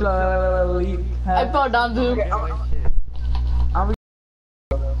 I'm trying I fell down too. Get my shit. I'm-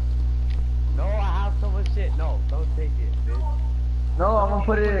 No, I have so much shit. No, don't take it, bitch. No, I'm gonna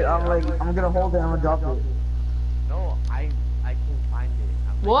put it. I'm gonna hold it. I'm gonna drop it. No, I can find it.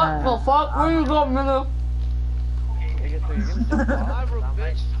 I'm What the fuck? Where you go, nigga? Nigga, so you're gonna jump off? My room, I'm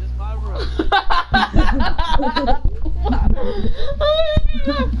like, bitch. This is my room.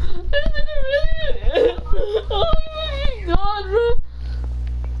 Oh my god, bro.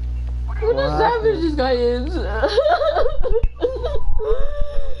 What a savage this guy is.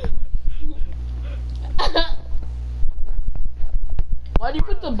 Why do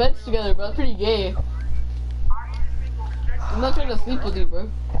you put the beds together, bro? That's pretty gay. I'm not trying to sleep with you, bro.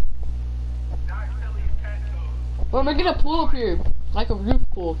 We're making a pool up here, like a roof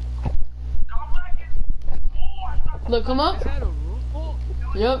pool. Look, come up. Is that a roof pool?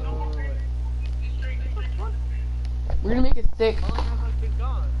 Yep. We're gonna make it thick. How long have I been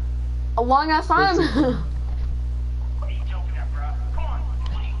gone? A long ass time.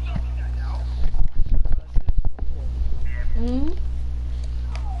 Mhm.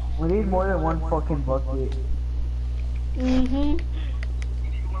 We need more than one fucking bucket. Mhm.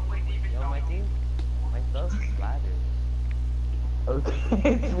 Yo, my team, my stuff's splattered.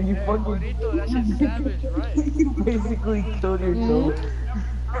 Okay, so you Hey, fucking Bonito, that shit's savage, right? you basically killed yourself.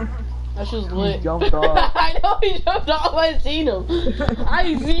 That's just You lit. jumped off. I know he jumped off. I seen him.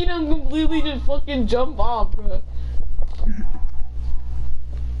 I seen him completely just fucking jump off, bro.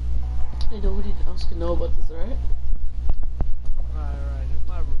 I nobody else can know about this, alright? Alright, it's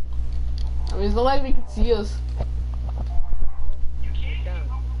my room. I mean, it's not like they can see us.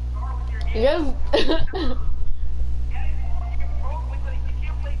 Damn. You guys.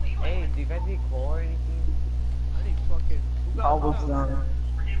 Hey, do you guys need coal or anything? I need fucking. Who got Almost done.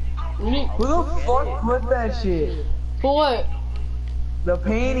 We need- Who the fuck put that shit? For what? The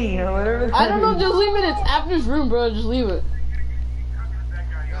painting or whatever. I don't know, just leave it. It's Abner's room, bro. Just leave it.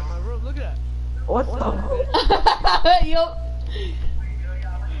 Got my room. Look at What the fuck? Yup. that.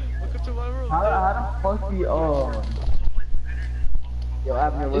 Look into my room. How the fuck you, Yo,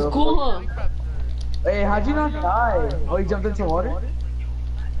 Abner, It's real cool, quick. huh? Minecraft nerd. Hey, how'd you not die? Oh, you jumped into water?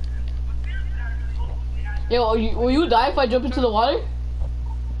 Yo, will you die if I jump into the water?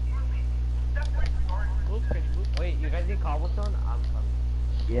 Move, can you move? Wait, you guys need cobblestone? I'm coming.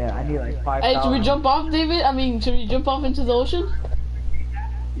 Yeah, I need like 5,000. Hey, should we jump off, David? I mean, should we jump off into the ocean?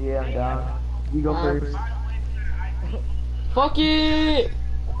 Yeah, I'm down. You go first. Fuck it!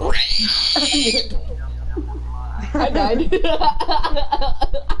 I died.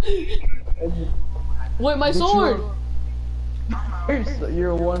 Wait, my Did you- sword!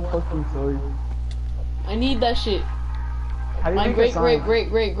 You're one fucking sword. I need that shit. How do you My make a great, sign? great, great,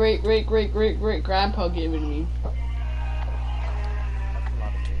 great, great, great, great, great, great grandpa gave it to me. That's a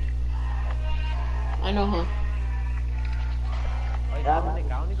lot of things. I know, huh? Wait,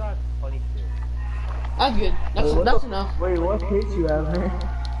 Dominic, I only got 22. That's good. That's Wait, what that's the- enough. Wait, what hit you, Abner?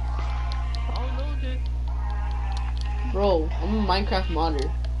 I don't know, dude. Bro, I'm a Minecraft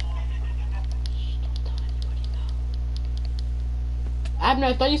modder. Abner,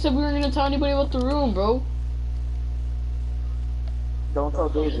 I thought you said we weren't gonna tell anybody about the room, bro. Don't tell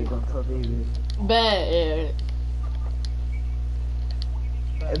David, don't tell David. Bet. Hey,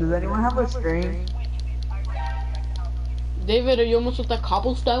 does anyone have a string? David, are you almost with that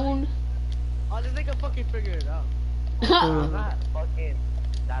cobblestone? Oh, this nigga fucking figured it out. I'm not fucking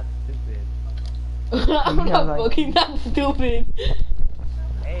that stupid. I'm Yeah, not like- fucking that stupid.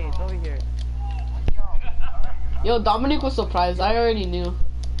 Hey, it's over here. Yo, Dominic was surprised. I already knew.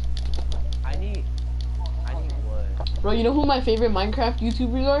 I need wood. Bro, you know who my favorite Minecraft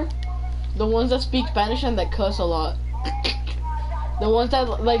YouTubers are? The ones that speak Spanish and that cuss a lot. The ones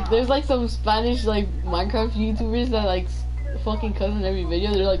that, like, there's like some Spanish, like, Minecraft YouTubers that, like, fucking cuss in every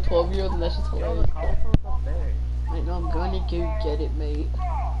video. They're like 12-year-olds and that's just Yo, hilarious. the cobblestone's up there. I know, I'm gonna go get it, mate.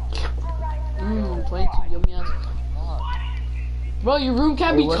 22 yummy ass. Fuck. Bro, your room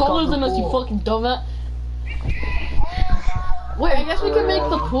can't Hey, be what's taller on the than us, you pool? fucking dumbass. Wait, I guess we can make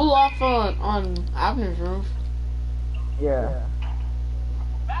the pool off on Abner's roof. Yeah.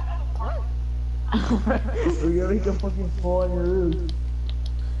 We're gonna make a fucking pool on your roof.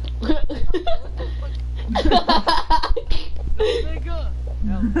 Nigga!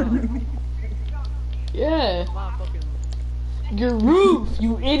 Hell no. Yeah, My fucking room. your roof,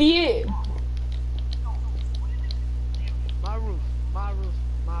 you idiot. My roof. My roof.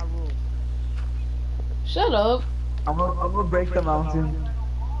 My roof. Shut up. I'm gonna break the mountain.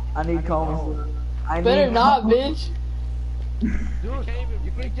 I need cobblestone. I Better need not, cobblestone. bitch. Dude, can't even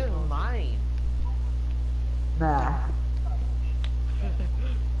you can just mine. Nah.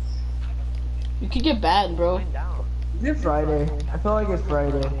 You could get bad, bro. Mine down. Is it Friday? I feel like it's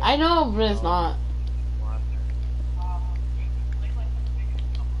Friday. I know, but it's not.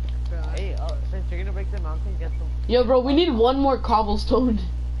 Hey, since you're gonna break the mountain, get some. Yo, bro, we need one more cobblestone.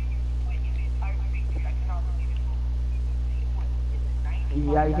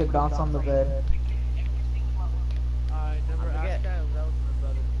 Yeah, you could bounce on the bed. I never I forget. asked that. That was my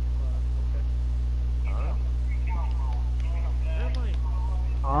brother. Huh? Never mind.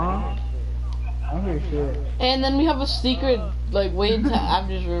 Huh? I hear shit. And then we have a secret, like, way into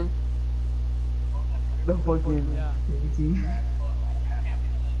Abner's room. The fucking Yeah. PT.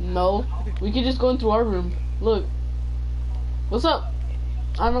 No, we could just go into our room. Look. What's up?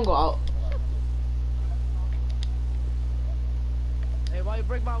 I'm gonna go out. Hey, why you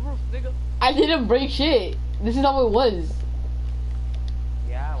break my roof, nigga? I didn't break shit. This is how it was.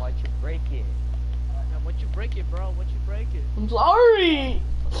 Yeah, why'd you break it? Yeah, what you break it, bro? What you break it? I'm sorry.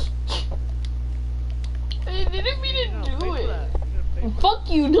 I didn't mean You're to gonna do pay for it. that. You're gonna pay for Fuck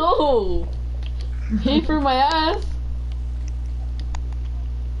you, no. Pay for my ass.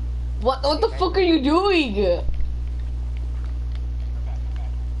 What the fuck are you doing?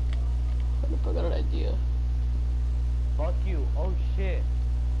 I got an idea. Fuck you. Oh shit.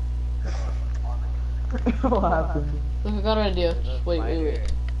 What happened? Look, I got an idea. There's a Just wait. spider.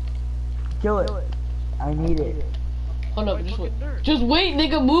 Kill it. I need it. Hold up, White just wait. fucking dirt. Just wait,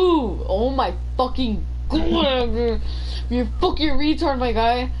 nigga, move. Oh my fucking god. You're fucking retard, my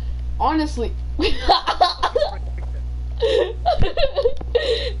guy. Honestly.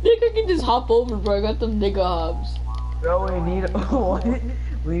 Nigga can just hop over, bro. I got them nigga hops. Bro, we need what?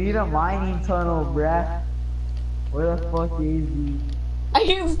 We need a mining tunnel, bruh. Where the fuck is he? I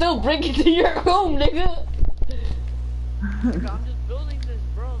can still break into your home, nigga. Nigga, I'm just building this,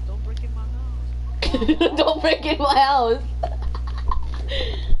 bro. Don't break in my house. Don't break in my house.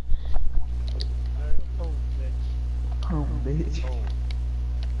 Oh, bitch. Oh, bitch. Oh.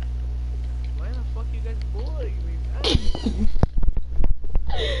 Why the fuck you guys bullying me, man?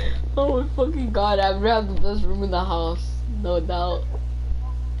 Oh my fucking god, I have the best room in the house. No doubt.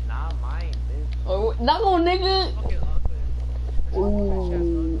 Not mine, bitch. Oh, no, nigga. Fucking ugly.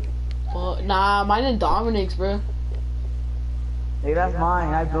 Ooh. Nah, mine and Dominic's, bro. Hey, that's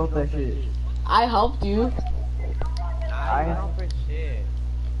mine. I built that shit. I helped you. I ain't down for shit.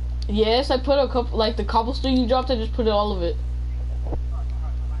 Yes, I put a couple, like the cobblestone you dropped, I just put all of it.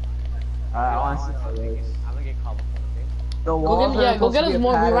 I want to see how it is. I'm gonna get cobblestone, okay? The walls get- yeah, are go supposed get to us be a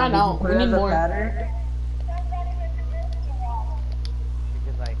more, we pattern. ran Did you out. put We it need as a more. pattern?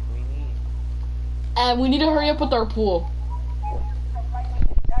 Because like we need. And we need to hurry up with our pool.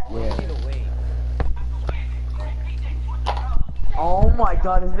 We need to wait. Oh my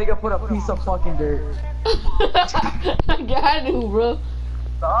god, this nigga put a piece of fucking dirt. I got to, bro.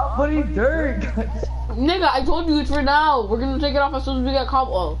 Stop putting dirt. Nigga, I told you it's for now. We're gonna take it off as soon as we get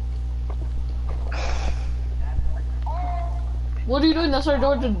cobble. What are you doing? That's our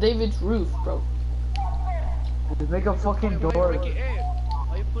door to David's roof, bro. Just make a fucking Why you door. break it? Hey,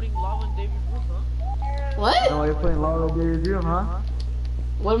 are you putting lava in David's roof, huh? What? No, you're putting lava in David's room, huh?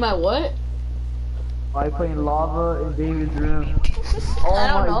 What am I, what? Why you putting lava in David's room? Oh I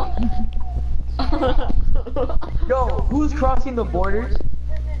don't know. Yo, who's crossing the borders?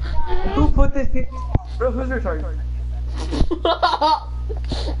 Who put this thing? Bro, who's retarded?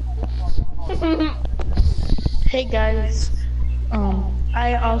 Hey guys,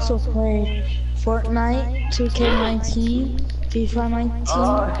 I also play Fortnite, 2K19, FIFA 19.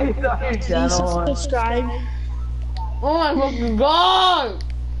 Oh, it's on your Please channel. subscribe. Oh my fucking god!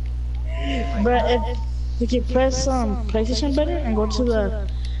 But if you press PlayStation button and go to the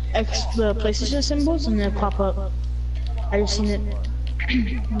PlayStation symbols and it'll pop up. I've seen it.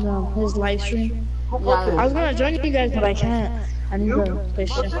 No, his live stream. I was gonna join you guys, but I can't. I need the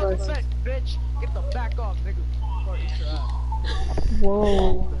PlayStation first. Respect, bitch. Get the back off, nigga. Fuck, eat your ass.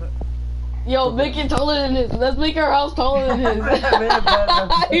 Whoa. Yo, make it taller than his. Let's make our house taller than his.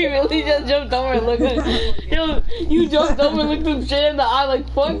 He really just jumped over and looked at. Yo, you jumped over and looked him shit in the eye like,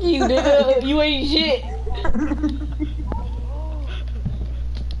 fuck you, nigga. You ain't shit.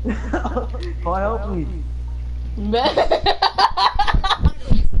 Come on, help me. Man.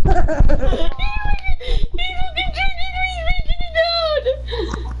 He's fucking joking, he's making it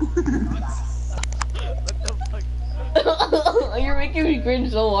What the fuck? down. You're making me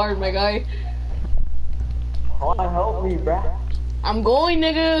cringe so hard, my guy. Come on, help me, bruh. I'm going,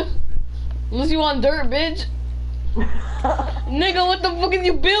 nigga. Unless you want dirt, bitch. Nigga, what the fuck is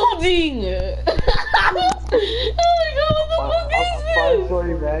you building? Oh my god, what the fuck is this?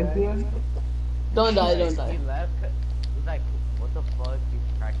 Sorry, man. Don't die, don't He die. left. He's like, what the fuck, you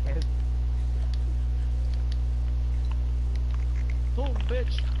crackhead? Boom,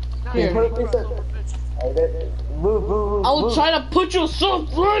 bitch. Now Here. you Put a piece bitch. of- Move, move, I was trying to put you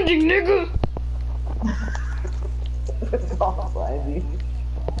soft landing, nigga.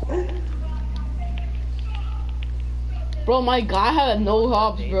 Bro, my guy had no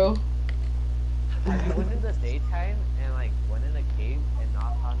hops, bro. I went in the daytime and like went in a cave and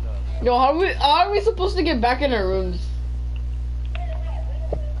not on the. Yo, how are we supposed to get back in our rooms?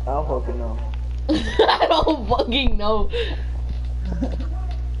 I don't fucking know. I don't fucking know.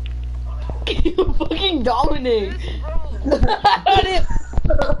 You fucking Dominic. I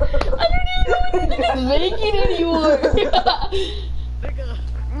Nigga's making anymore. Nigga.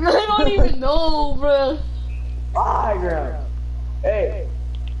 I don't even know, bro. High ground. Hey.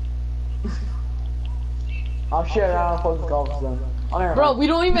 I'll share out fucking cobblestone. Bro, we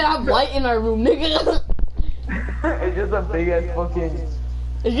don't even have light in our room, nigga. It's just a big ass fucking.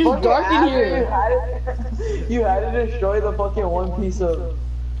 It's just dark in here. You had to destroy the fucking one piece of.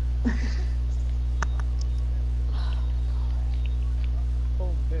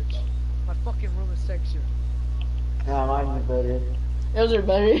 Oh, bitch. My fucking room is sexier. Nah, mine's better. Yours are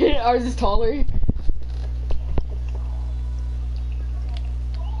better. Ours is taller.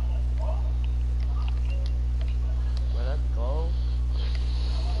 Well, let's go.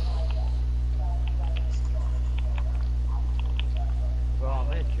 Bro, I'm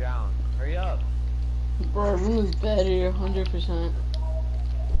gonna drown. Hurry up. Bro, our room is better, 100%.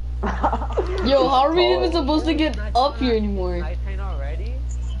 Yo, how are we even supposed to get up here anymore? Nighttime already?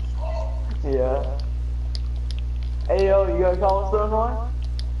 Yeah. Hey yo, you got cobblestone one?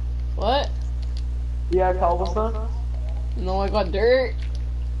 What? You got cobblestone? No, I got dirt.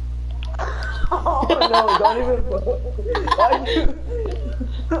 Oh no, don't even. Why'd you?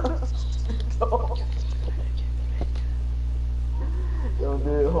 Don't do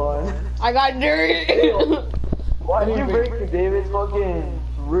it, Juan. I got dirt. Why'd you break David's fucking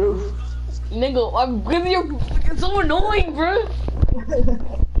roof? Nigga, I'm with you. It's so annoying, bro.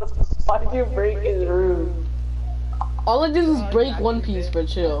 Why'd you break his roof? All I did was break one piece, but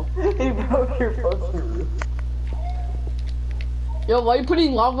chill. He broke your fucking roof. Yo, why you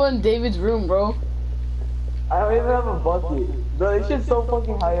putting lava in David's room, bro? I don't even have a bucket. Bro, this shit's so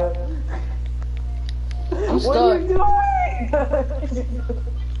fucking high up. I'm What are you stuck. doing?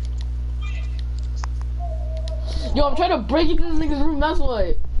 Yo, I'm trying to break into this nigga's room, that's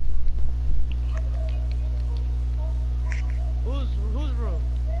why. Whose room?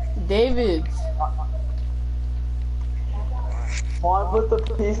 David's. Juan, put the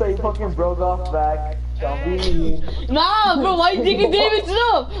piece that you fucking broke off back. Don't be mean. Nah, bro, why you taking David's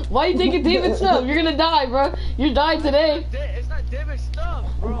stuff? Why you taking David's stuff? You're gonna die, bro. You died today. It's not David's stuff,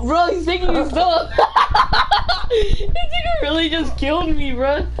 bro. Bro, he's taking his stuff. This nigga really just killed me,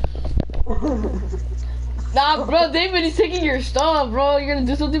 bro. Nah, bro, David, he's taking your stuff, bro. You're gonna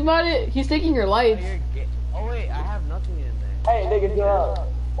do something about it? He's taking your lights. Oh wait, I have nothing in there. Hey, nigga, chill out.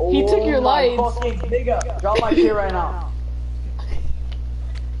 He took your my lights. Fucking nigga, drop my shit right now.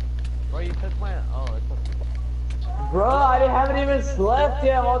 Bro, you took my. Oh, it's okay. Bro, I haven't even slept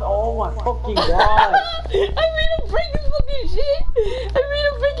yet. Oh my fucking god. I made him break his fucking shit. I made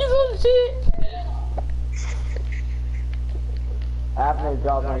him break his own shit. Abner,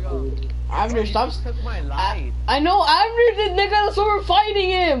 drop my shit. Abner, stop. You took my light. I know Abner did, nigga, so we're fighting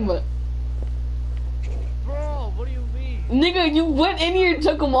him. Bro, what do you mean? Nigga, you went in here and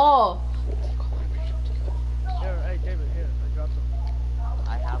took them all. Here, hey, David, here, I dropped them.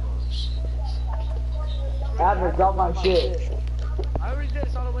 I have them. Abner, drop my shit. I already did,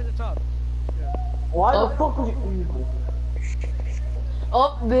 it's all the way to the top. Here. Why Oh. the fuck would you?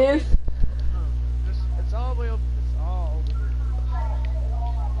 Up this. It's all the way up, it's all over here.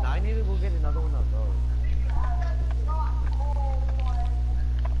 Now I need to go get another one of those.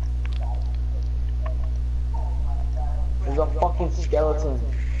 There's a fucking skeleton.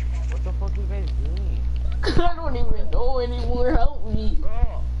 What the fuck are you guys doing? I don't even know anymore. Help me.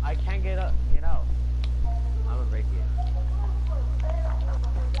 Bro, I can't get up. Get out. I'm gonna break it.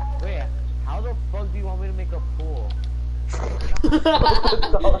 Wait, how the fuck do you want me to make a pool?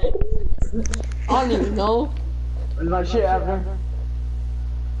 I don't even know. Where's my shit, Abner?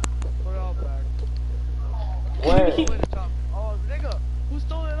 Put it all back. Where? All the way to the top. Oh, nigga, who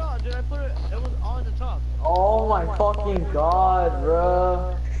stole it all? Did I put it? It was on the top. Oh my fucking god,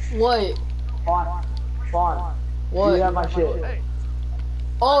 bro. What? Fawn. What? You have my shit. Hey,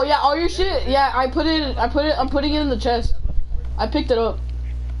 Oh yeah, all your shit. Yeah, I'm putting it in the chest. I picked it up.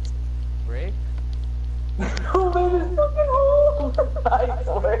 Break? Who made this fucking hole? I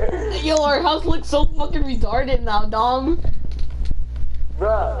swear. Yo, our house looks so fucking retarded now, dom.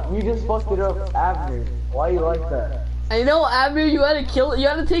 Bruh, you just fucked it up, Abner. Why you like that? I know, Abner, you had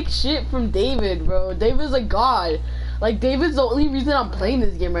to take shit from David, bro. David's a god. Like, David's the only reason I'm playing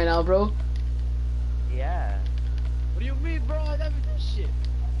this game right now, bro. Yeah. what do you mean, bro? I never did shit.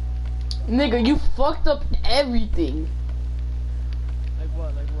 Nigga, you fucked up everything. Like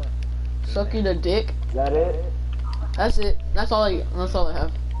what? Like what? Sucking a dick. Is that it? That's it. That's all I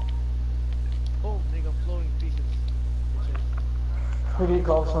have. Boom, nigga, floating pieces. Who do you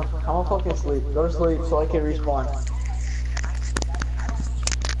call son? I'm gonna fucking sleep. Go to sleep so I can respawn.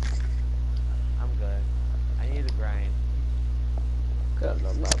 I'm good. I need to grind. Good, bro.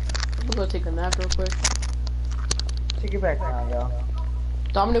 take a nap real quick. Take it back now, yo.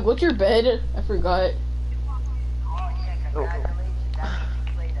 Dominic, what's your bed? I forgot. Oh.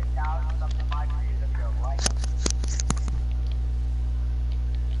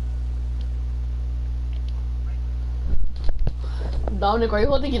 Dominic, are you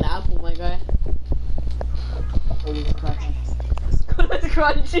holding an apple, my guy? It's crunchy. It's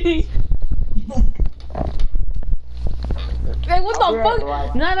crunchy. Hey, what the I'll be fuck?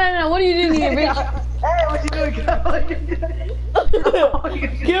 right. No, what are you doing here, bitch? Hey, what you doing? What you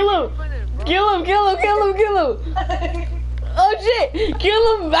doing? Kill him! Kill him! Oh shit! Kill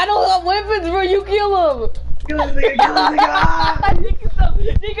him! I don't have weapons, bro. You kill him! Kill this nigga, kill this nigga! Ah!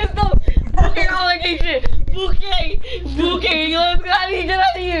 Nigga, stop! Bouquet, all that gay shit! Bouquet! Let's get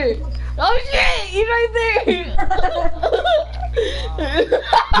out of here! Oh shit! He's right there!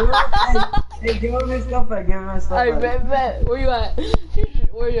 Hey, give him his stuff back, give him his stuff back. Alright, bet. Where you at?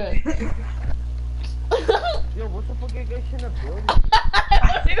 Where you at? Yo, what the fuck are you guys in the building? I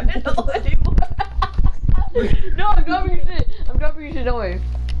don't even know anymore. No, I'm grabbing your shit. Don't worry.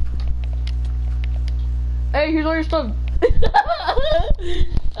 Hey, here's all your stuff.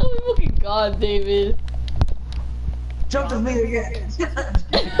 Oh my fucking god, David. Jump this nigga again.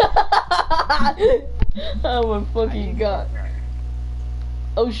 Oh my fucking god.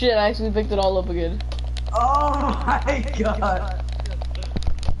 Oh shit, I actually picked it all up again. Oh my god.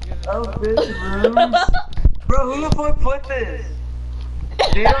 Oh, this room. Bro, who the fuck put this?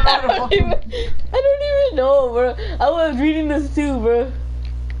 They don't know the fucking... I don't even know, bro. I was reading this too, bro.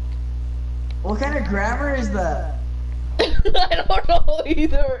 What kind of grammar is that? I don't know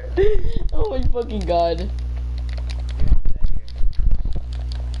either. Oh my fucking god.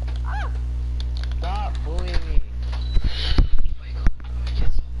 Stop bullying me.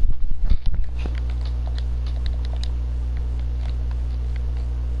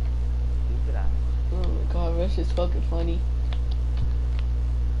 Stupid ass. Oh my god, Rush is fucking funny.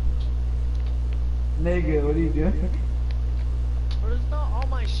 Nigga, what are you doing? But it's not all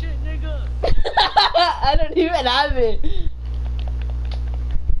my shit, nigga. I don't even have it.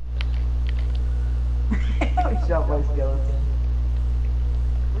 I'm shot by skeleton.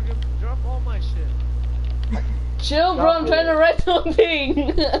 We're gonna drop all my shit. Chill, bro. I'm trying to write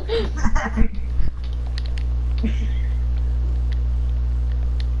something.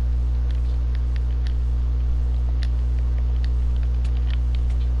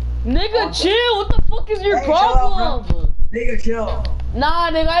 Nigga, chill. What the fuck is your Hey, chill out, problem? bro. Nigga, chill. Nah,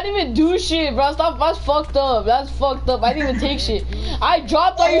 nigga, I didn't even do shit, bro. Stop. That's fucked up. I didn't even take shit. I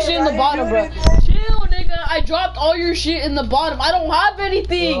dropped all your shit in the bottom, bro. Chill, nigga. I dropped all your shit in the bottom. I don't have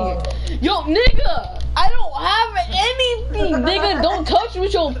anything. Yo, nigga. I don't have anything, nigga. Don't touch me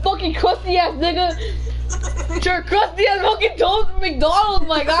with your fucking crusty ass, nigga. Your crusty ass fucking toast from McDonald's,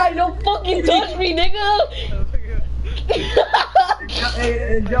 my guy. Don't fucking touch me, nigga.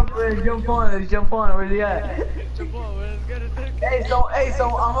 Hey, jump on. Where's he at? Jump on, man. Let's get it. Hey, so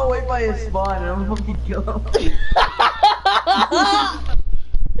I'm gonna wait by his spawn and I'm gonna fucking kill him.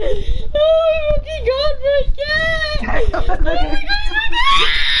 Oh my fucking god, bro.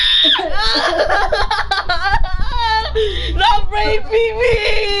 Stop raping me!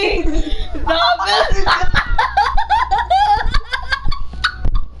 Stop it!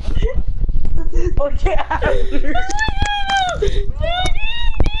 Okay, after.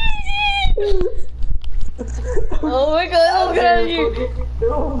 Oh my god, let's get out of here.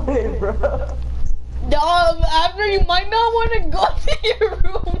 No way, bro. After you might not want to go to your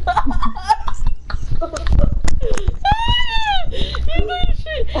room.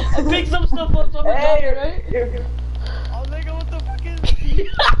 I picked some stuff up, so I'm gonna drop it, right? Oh, nigga, what the fuck is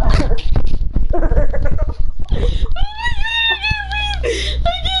I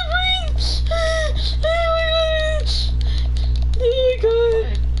can't breathe!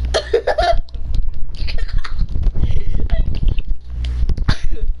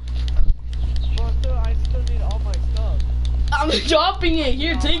 Oh my god! Bro, I still need all my stuff. I'm dropping it!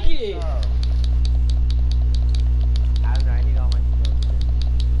 Here, take it! I need all my stuff.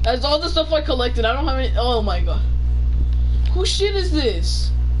 That's all the stuff I collected. I don't have any. Oh my god. Whose shit is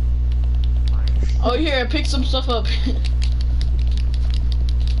this? Oh, here, I picked some stuff up.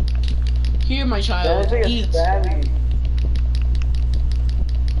 Here, my child. Eat. I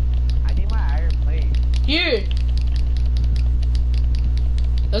need my iron plate. Here.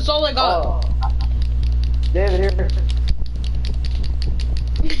 That's all I got. Oh. David, here.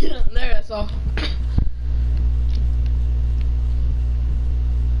 There, that's all.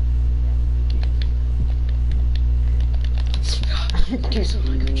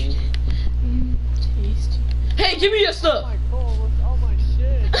 Hey, give me your Oh stuff. my god, what's all my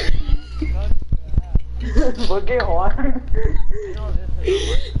shit? Fucking Juan. I know this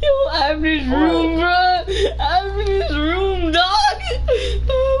is Yo, I'm in his room, bro. I'm in his room, dog.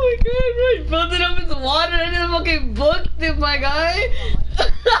 Oh my god, bro. He filled it up with water and then fucking booked it, my guy.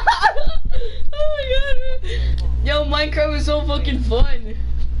 Oh my god, bro. Yo, Minecraft is so fucking fun.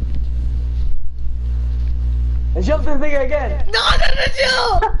 And jump this thing again. No,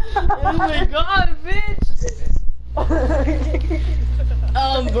 chill. Oh my god, bitch.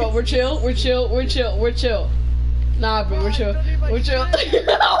 Bro, we're chill. Nah, bro, we're chill. What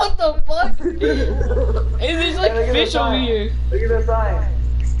the fuck? Hey, there's like Hey, look at fish the over sign. here. Look at the sign. I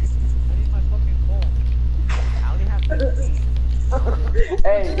need my fucking phone. I only have 15.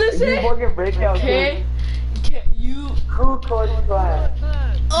 Hey, did this you say? fucking break out. Okay, you. Who called you clan?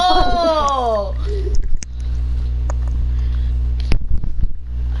 Oh!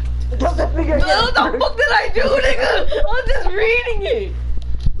 Jump that thing again. What the fuck did I do, nigga? I was just reading it.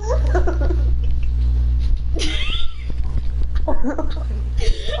 Oh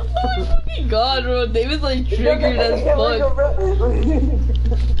my fucking god, bro. David's like triggered as fuck.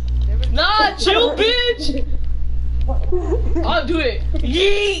 Nah, chill, bitch. I'll do it.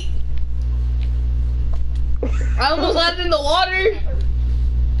 Yeet. I almost landed in the water.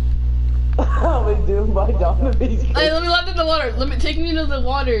 I was doing my Donovan's. Hey, let me land in the water. Take me to the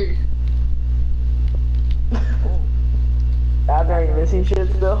water. Abner, are you missing shit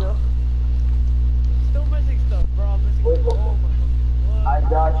still? Still missing stuff, bro. I'm missing Wait, oh my I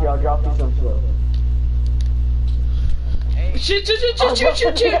got you. I'll drop you some slow. Hey, Chill,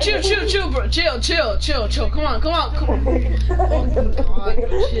 bro. Chill. Come on. Oh god,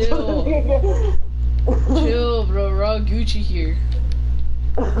 chill, bro. Raw Gucci here.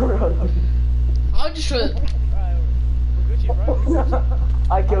 I'll just try. alright, we're Gucci, bro.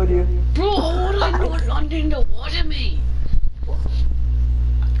 I killed you. Bro, hold on, don't land in the water, mate.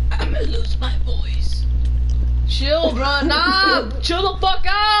 I'm gonna lose my voice. Chill, bro. Nah, chill the fuck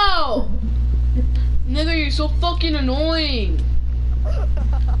out. Nigga, you're so fucking annoying.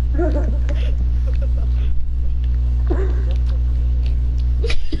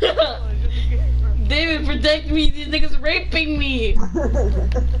 David, protect me. These niggas raping me. I'm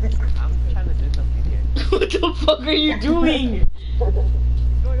trying to do something here. What the fuck are you doing? It's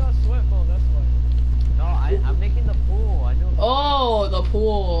going on sweat mode, that's why. No, I'm making the pool. I know. Oh, the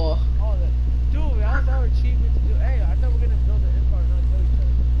pool. Oh, dude, that's our achievement to do. Hey, I thought we were gonna build an empire, not kill each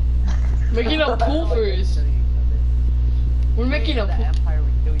other. Making a pool first. We're making a the pool. empire,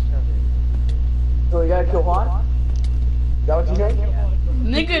 we kill each other. So we gotta kill Juan? Is that what you think?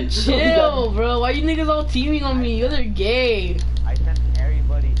 Nigga, chill, bro. Why you niggas all teaming on me? You guys are gay. I sent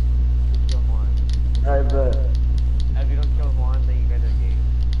everybody to kill Juan. Alright, but. If you don't kill Juan, then you guys are gay.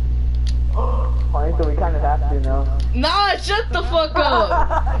 Fine, so we kind of have to now. Nah, shut the fuck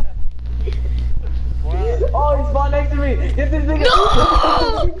up. Oh, he spawned next to me. Get this nigga.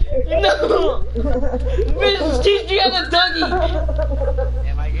 No! Bitch, teach me how to Dougie.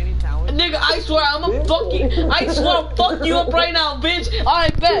 Am I getting sandwiched? Nigga, I swear I swear I'll fuck you up right now, bitch.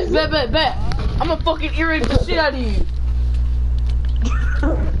 Alright, bet. I'ma fucking earring the shit out of you.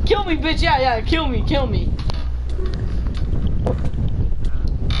 Kill me, bitch. Yeah, kill me.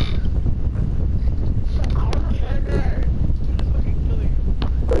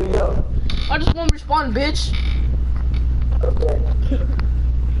 Where you go? I just won't respond, bitch. Okay.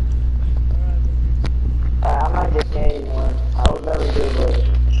 I'm not getting anyone. I would never do it.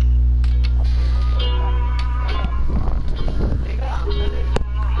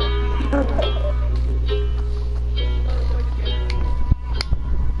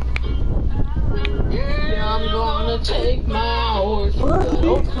 Yeah, I'm gonna take my horse to the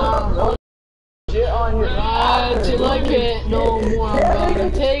old town. Shit on your Ride till I can't no more. I'm gonna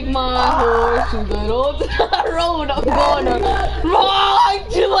take my horse to the old road. I'm gonna ride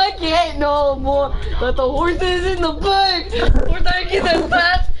till I can't no more. Let the horses in the back. Horse I get as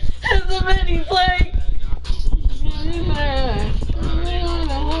fast as the many flag.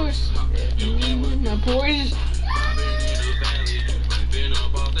 Horse. My Porsche.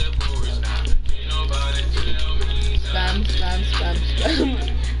 Spam.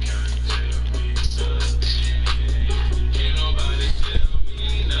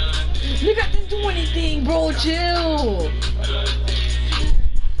 Nigga, I didn't do anything, bro. Chill.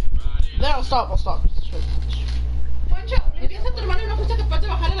 Then I'll stop. Poncho, ¿le envías a tu hermano y no fuiste capaz de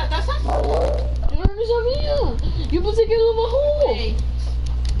bajarle la taza? Yo no sabía. Yo pensé que lo bajó. Ey,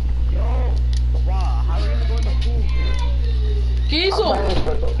 Wow, how are we gonna go in the pool? ¿Qué hizo? No,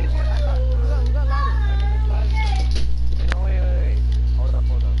 wait. Hold up.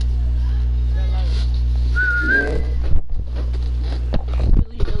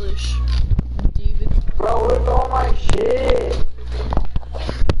 Billie Eilish. David. Bro, shit.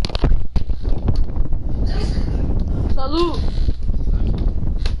 Salute.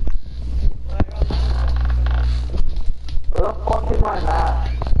 Where the fuck is my map?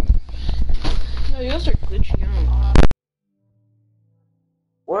 No, you guys are glitching out.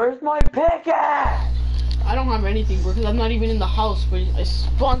 Where's my pickaxe? I don't have anything, bro, because I'm not even in the house, but I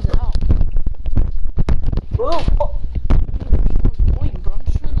spawned it out. Where the fuck? Annoying, bro. I'm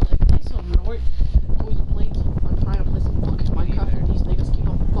just trying to like play some North. Always playing some. I'm trying to play some fucking Minecraft, and these niggas keep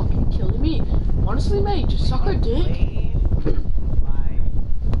on fucking killing me. Honestly, mate, just suck our dick.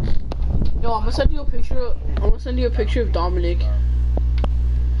 Yo, I'm gonna send you a picture. I'm gonna send you a picture of Dominic.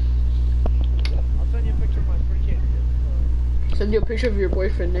 I'll send you a picture of my freaking. Send you a picture of your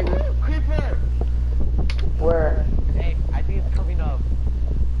boyfriend, nigga. Creeper! Where? Hey, I think it's coming up.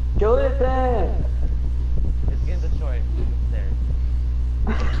 Kill it then. It's getting destroyed. It's there.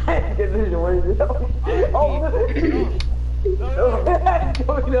 Get this where is it? Oh, No,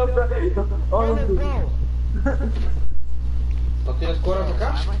 coming up, bro. Oh, let's go. ¿No tienes coras Why acá?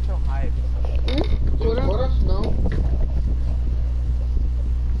 am I so hyped? What up? No.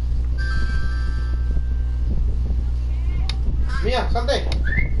 Mía, salte.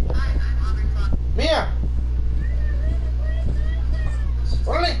 Mía.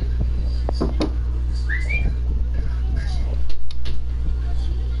 Órale.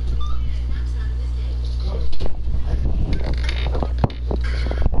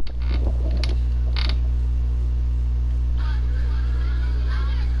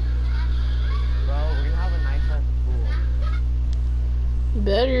 Bro, we're gonna have a nice ass pool.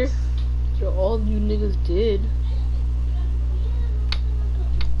 Better. So all you niggas did.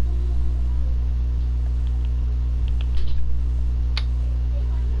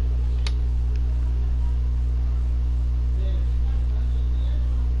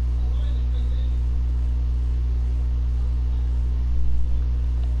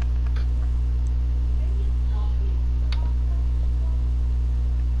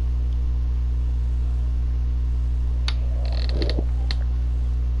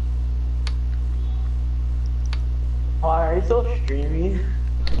 Oh, are you still streaming?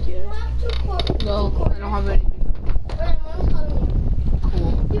 Yeah. No, I don't have anything.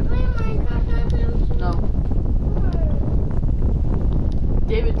 Cool. No.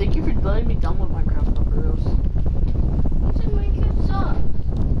 David, thank you for letting me download Minecraft for reals.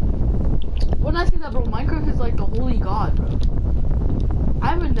 When I say that, bro, Minecraft is like the holy god, bro.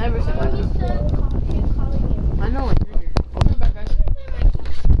 I would never say Minecraft. I know, I hear you. I'll be back, guys.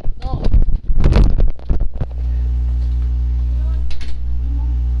 No.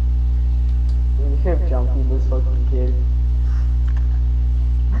 You kept jumping this fucking kid.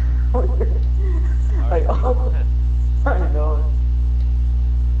 Like, oh, I know.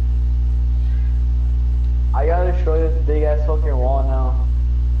 I gotta destroy this big ass fucking wall now.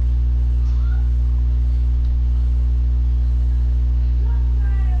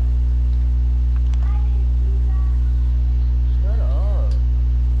 Shut up.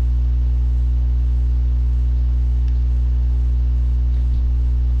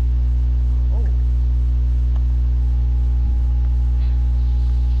 Oh.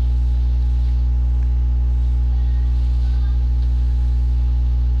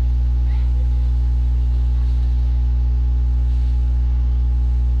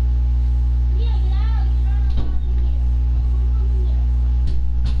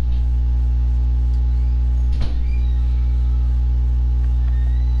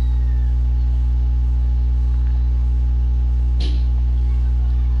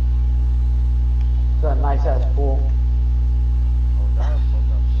 It's a nice ass pool. Hold up,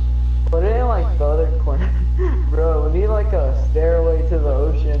 hold up. Put it in like the other corner. Bro, we need like a stairway to the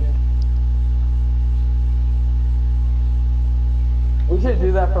ocean. We should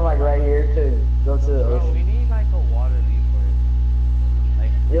do that from like right here to go to the Bro, ocean. we need like a water leak for it.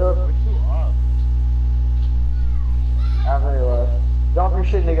 Like, Yup. we're too up. After they left. Drop your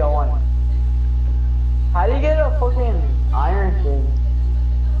shit, nigga, one. How do you get a fucking iron thing?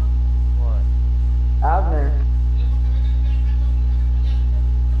 What? Abner.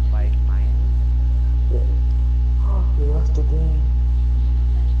 Like, mine? We left the game.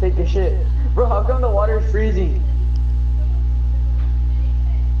 Take the shit. Bro, how come the water's freezing?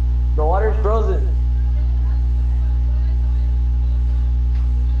 The water's frozen.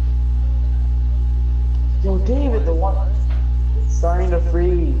 Yo, David, the water it's starting to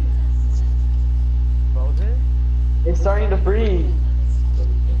freeze. Frozen? It's starting to freeze.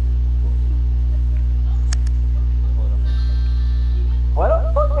 Hold up. Why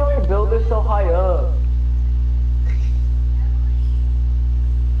the fuck did we build this so high up?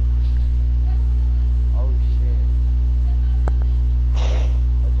 Oh shit.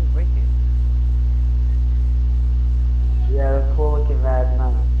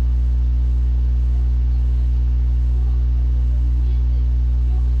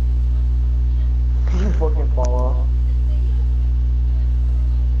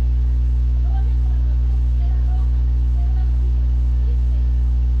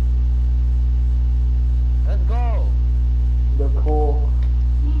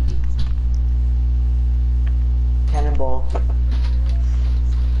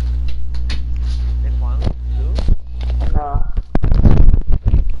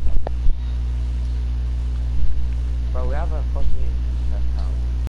 fucking